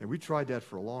 And we tried that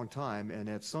for a long time, and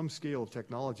at some scale of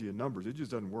technology and numbers, it just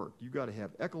doesn't work. You've got to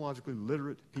have ecologically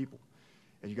literate people,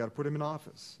 and you got to put them in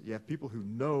office. You have people who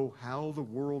know how the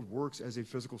world works as a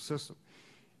physical system,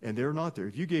 and they're not there.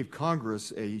 If you gave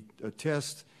Congress a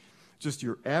test, just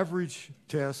your average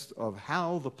test of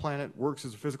how the planet works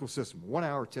as a physical system, 1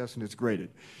 hour test, and it's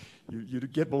graded. You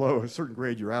get below a certain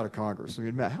grade, you're out of Congress. I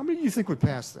mean, Matt, how many do you think would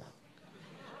pass that?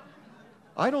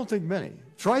 I don't think many.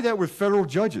 Try that with federal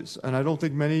judges, and I don't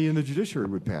think many in the judiciary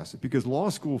would pass it, because law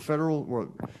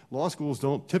schools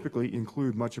don't typically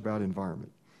include much about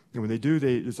environment. And when they do,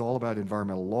 it's all about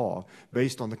environmental law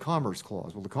based on the Commerce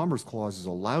Clause. Well, the Commerce Clause is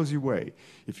a lousy way.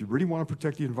 If you really want to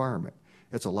protect the environment,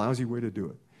 that's a lousy way to do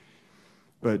it.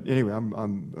 But anyway,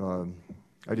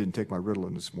 I didn't take my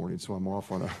Ritalin this morning, so I'm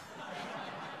off on a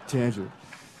tangent.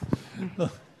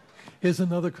 Here's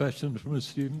another question from a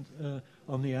student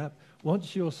on the app.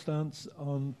 What's your stance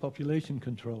on population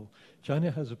control? China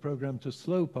has a program to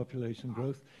slow population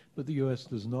growth, but the US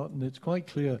does not, and it's quite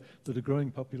clear that a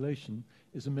growing population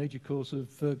is a major cause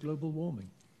of global warming.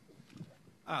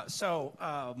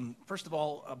 First of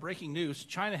all, breaking news,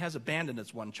 China has abandoned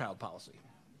its one-child policy.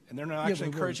 And they're now actually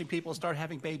encouraging people to start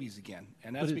having babies again.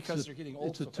 And that's because they're getting old.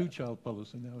 It's a two-child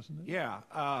policy now, isn't it? Yeah,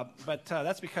 but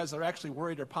that's because they're actually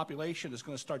worried their population is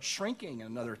going to start shrinking in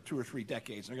another 2 or 3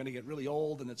 decades. They're going to get really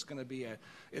old, and it's going to be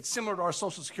it's similar to our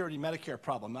Social Security Medicare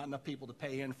problem, not enough people to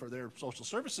pay in for their social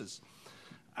services.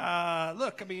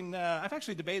 Look, I mean, I've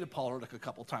actually debated Paul Ehrlich a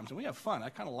couple times, and we have fun. I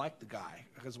kind of like the guy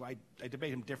because I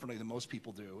debate him differently than most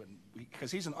people do, and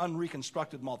because he's an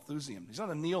unreconstructed Malthusian. He's not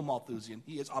a neo-Malthusian.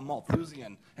 He is a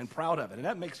Malthusian and proud of it, and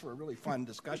that makes for a really fun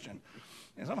discussion.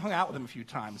 And so I've hung out with him a few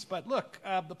times. But look,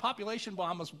 the population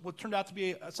bomb was what turned out to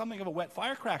be something of a wet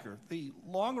firecracker. The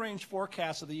long-range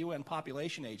forecast of the UN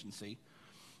Population Agency.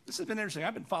 This has been interesting.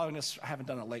 I've been following this. I haven't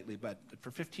done it lately, but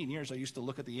for 15 years, I used to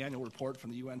look at the annual report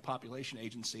from the UN Population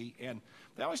Agency, and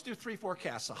they always do 3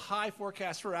 forecasts: a high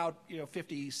forecast for out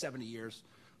 50, 70 years,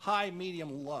 high,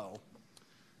 medium, low.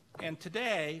 And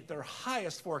today, their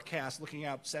highest forecast, looking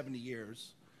out 70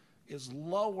 years, is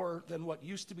lower than what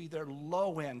used to be their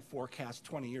low-end forecast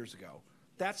 20 years ago.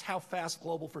 That's how fast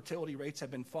global fertility rates have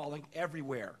been falling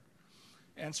everywhere.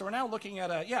 And so we're now looking at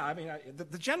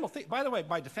the general thing. By the way,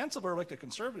 my defense of Ehrlich to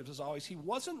conservatives is always he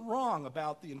wasn't wrong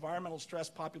about the environmental stress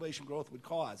population growth would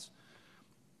cause.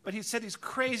 But he said these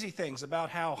crazy things about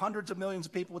how hundreds of millions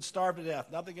of people would starve to death,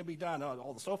 nothing can be done,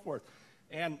 all so forth.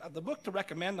 And the book to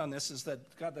recommend on this is the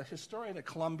historian at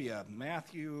Columbia,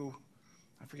 Matthew,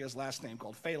 I forget his last name,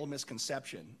 called Fatal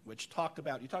Misconception, which talked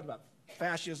about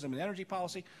fascism and energy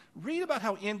policy. Read about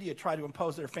how India tried to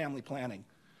impose their family planning,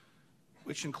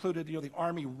 which included the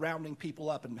army rounding people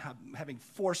up and having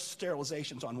forced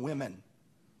sterilizations on women,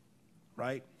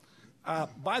 right?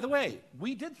 By the way,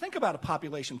 we did think about a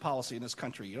population policy in this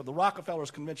country. The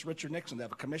Rockefellers convinced Richard Nixon to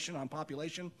have a commission on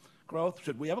population growth.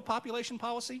 Should we have a population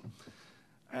policy?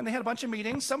 And they had a bunch of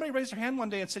meetings. Somebody raised their hand one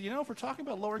day and said, if we're talking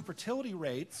about lowering fertility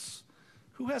rates,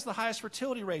 who has the highest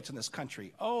fertility rates in this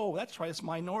country? Oh, that's right, it's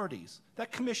minorities.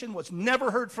 That commission was never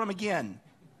heard from again.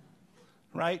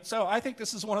 Right? So I think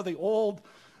this is one of the old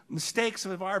mistakes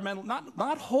of environmental,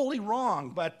 not wholly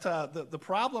wrong, but the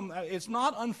problem is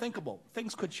not unthinkable.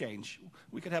 Things could change.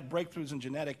 We could have breakthroughs in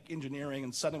genetic engineering,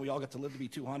 and suddenly we all get to live to be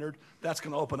 200. That's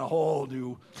going to open a whole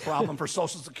new problem for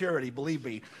Social Security, believe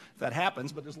me, if that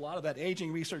happens. But there's a lot of that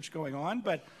aging research going on.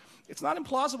 But it's not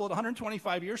implausible that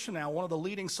 125 years from now, one of the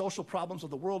leading social problems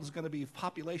of the world is going to be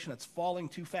population that's falling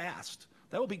too fast.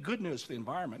 That will be good news for the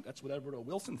environment. That's what Edward O.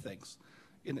 Wilson thinks.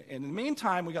 In the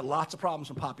meantime, we got lots of problems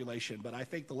with population, but I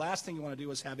think the last thing you want to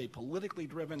do is have a politically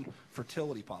driven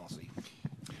fertility policy.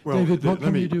 Well, David, what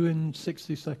can you do in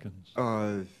 60 seconds?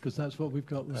 Because that's what we've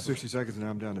got left. 60 seconds, and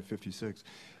I'm down to 56.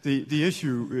 The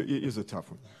issue is a tough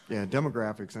one. Yeah,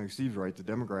 demographics, I think Steve's right, the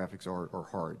demographics are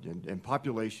hard. And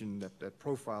population, that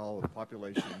profile of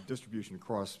population distribution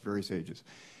across various ages.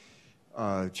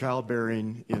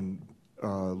 Childbearing in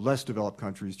less developed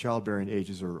countries, childbearing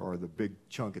ages are the big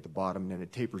chunk at the bottom, and then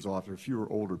it tapers off. There are fewer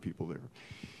older people there.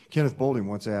 Kenneth Boulding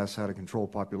once asked how to control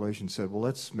population, said, well,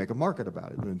 let's make a market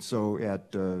about it. And so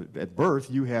at birth,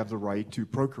 you have the right to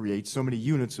procreate so many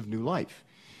units of new life.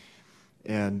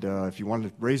 And if you want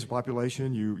to raise the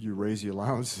population, you raise the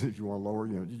allowance. If you want to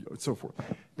lower, so forth.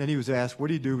 Then he was asked, what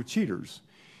do you do with cheaters?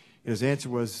 And his answer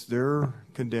was, they're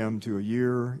condemned to a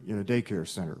year in a daycare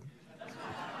center.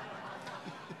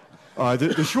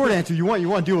 The short answer, you want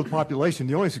to deal with population,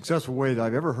 the only successful way that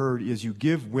I've ever heard is you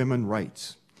give women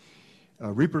rights,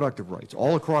 reproductive rights,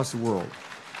 all across the world.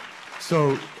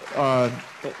 So,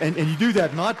 and you do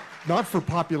that not for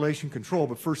population control,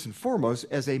 but first and foremost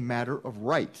as a matter of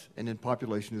right. And then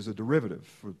population is a derivative.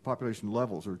 For population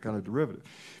levels are kind of derivative.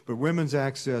 But women's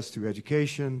access to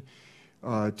education,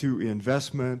 to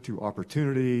investment, to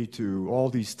opportunity, to all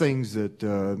these things that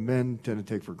men tend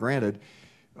to take for granted,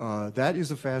 that is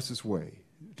the fastest way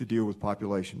to deal with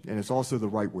population. And it's also the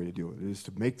right way to do it, is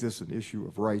to make this an issue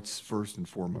of rights first and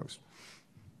foremost.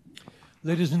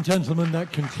 Ladies and gentlemen,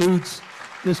 that concludes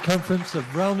this conference. A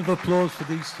round of applause for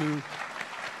these two.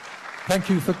 Thank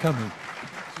you for coming.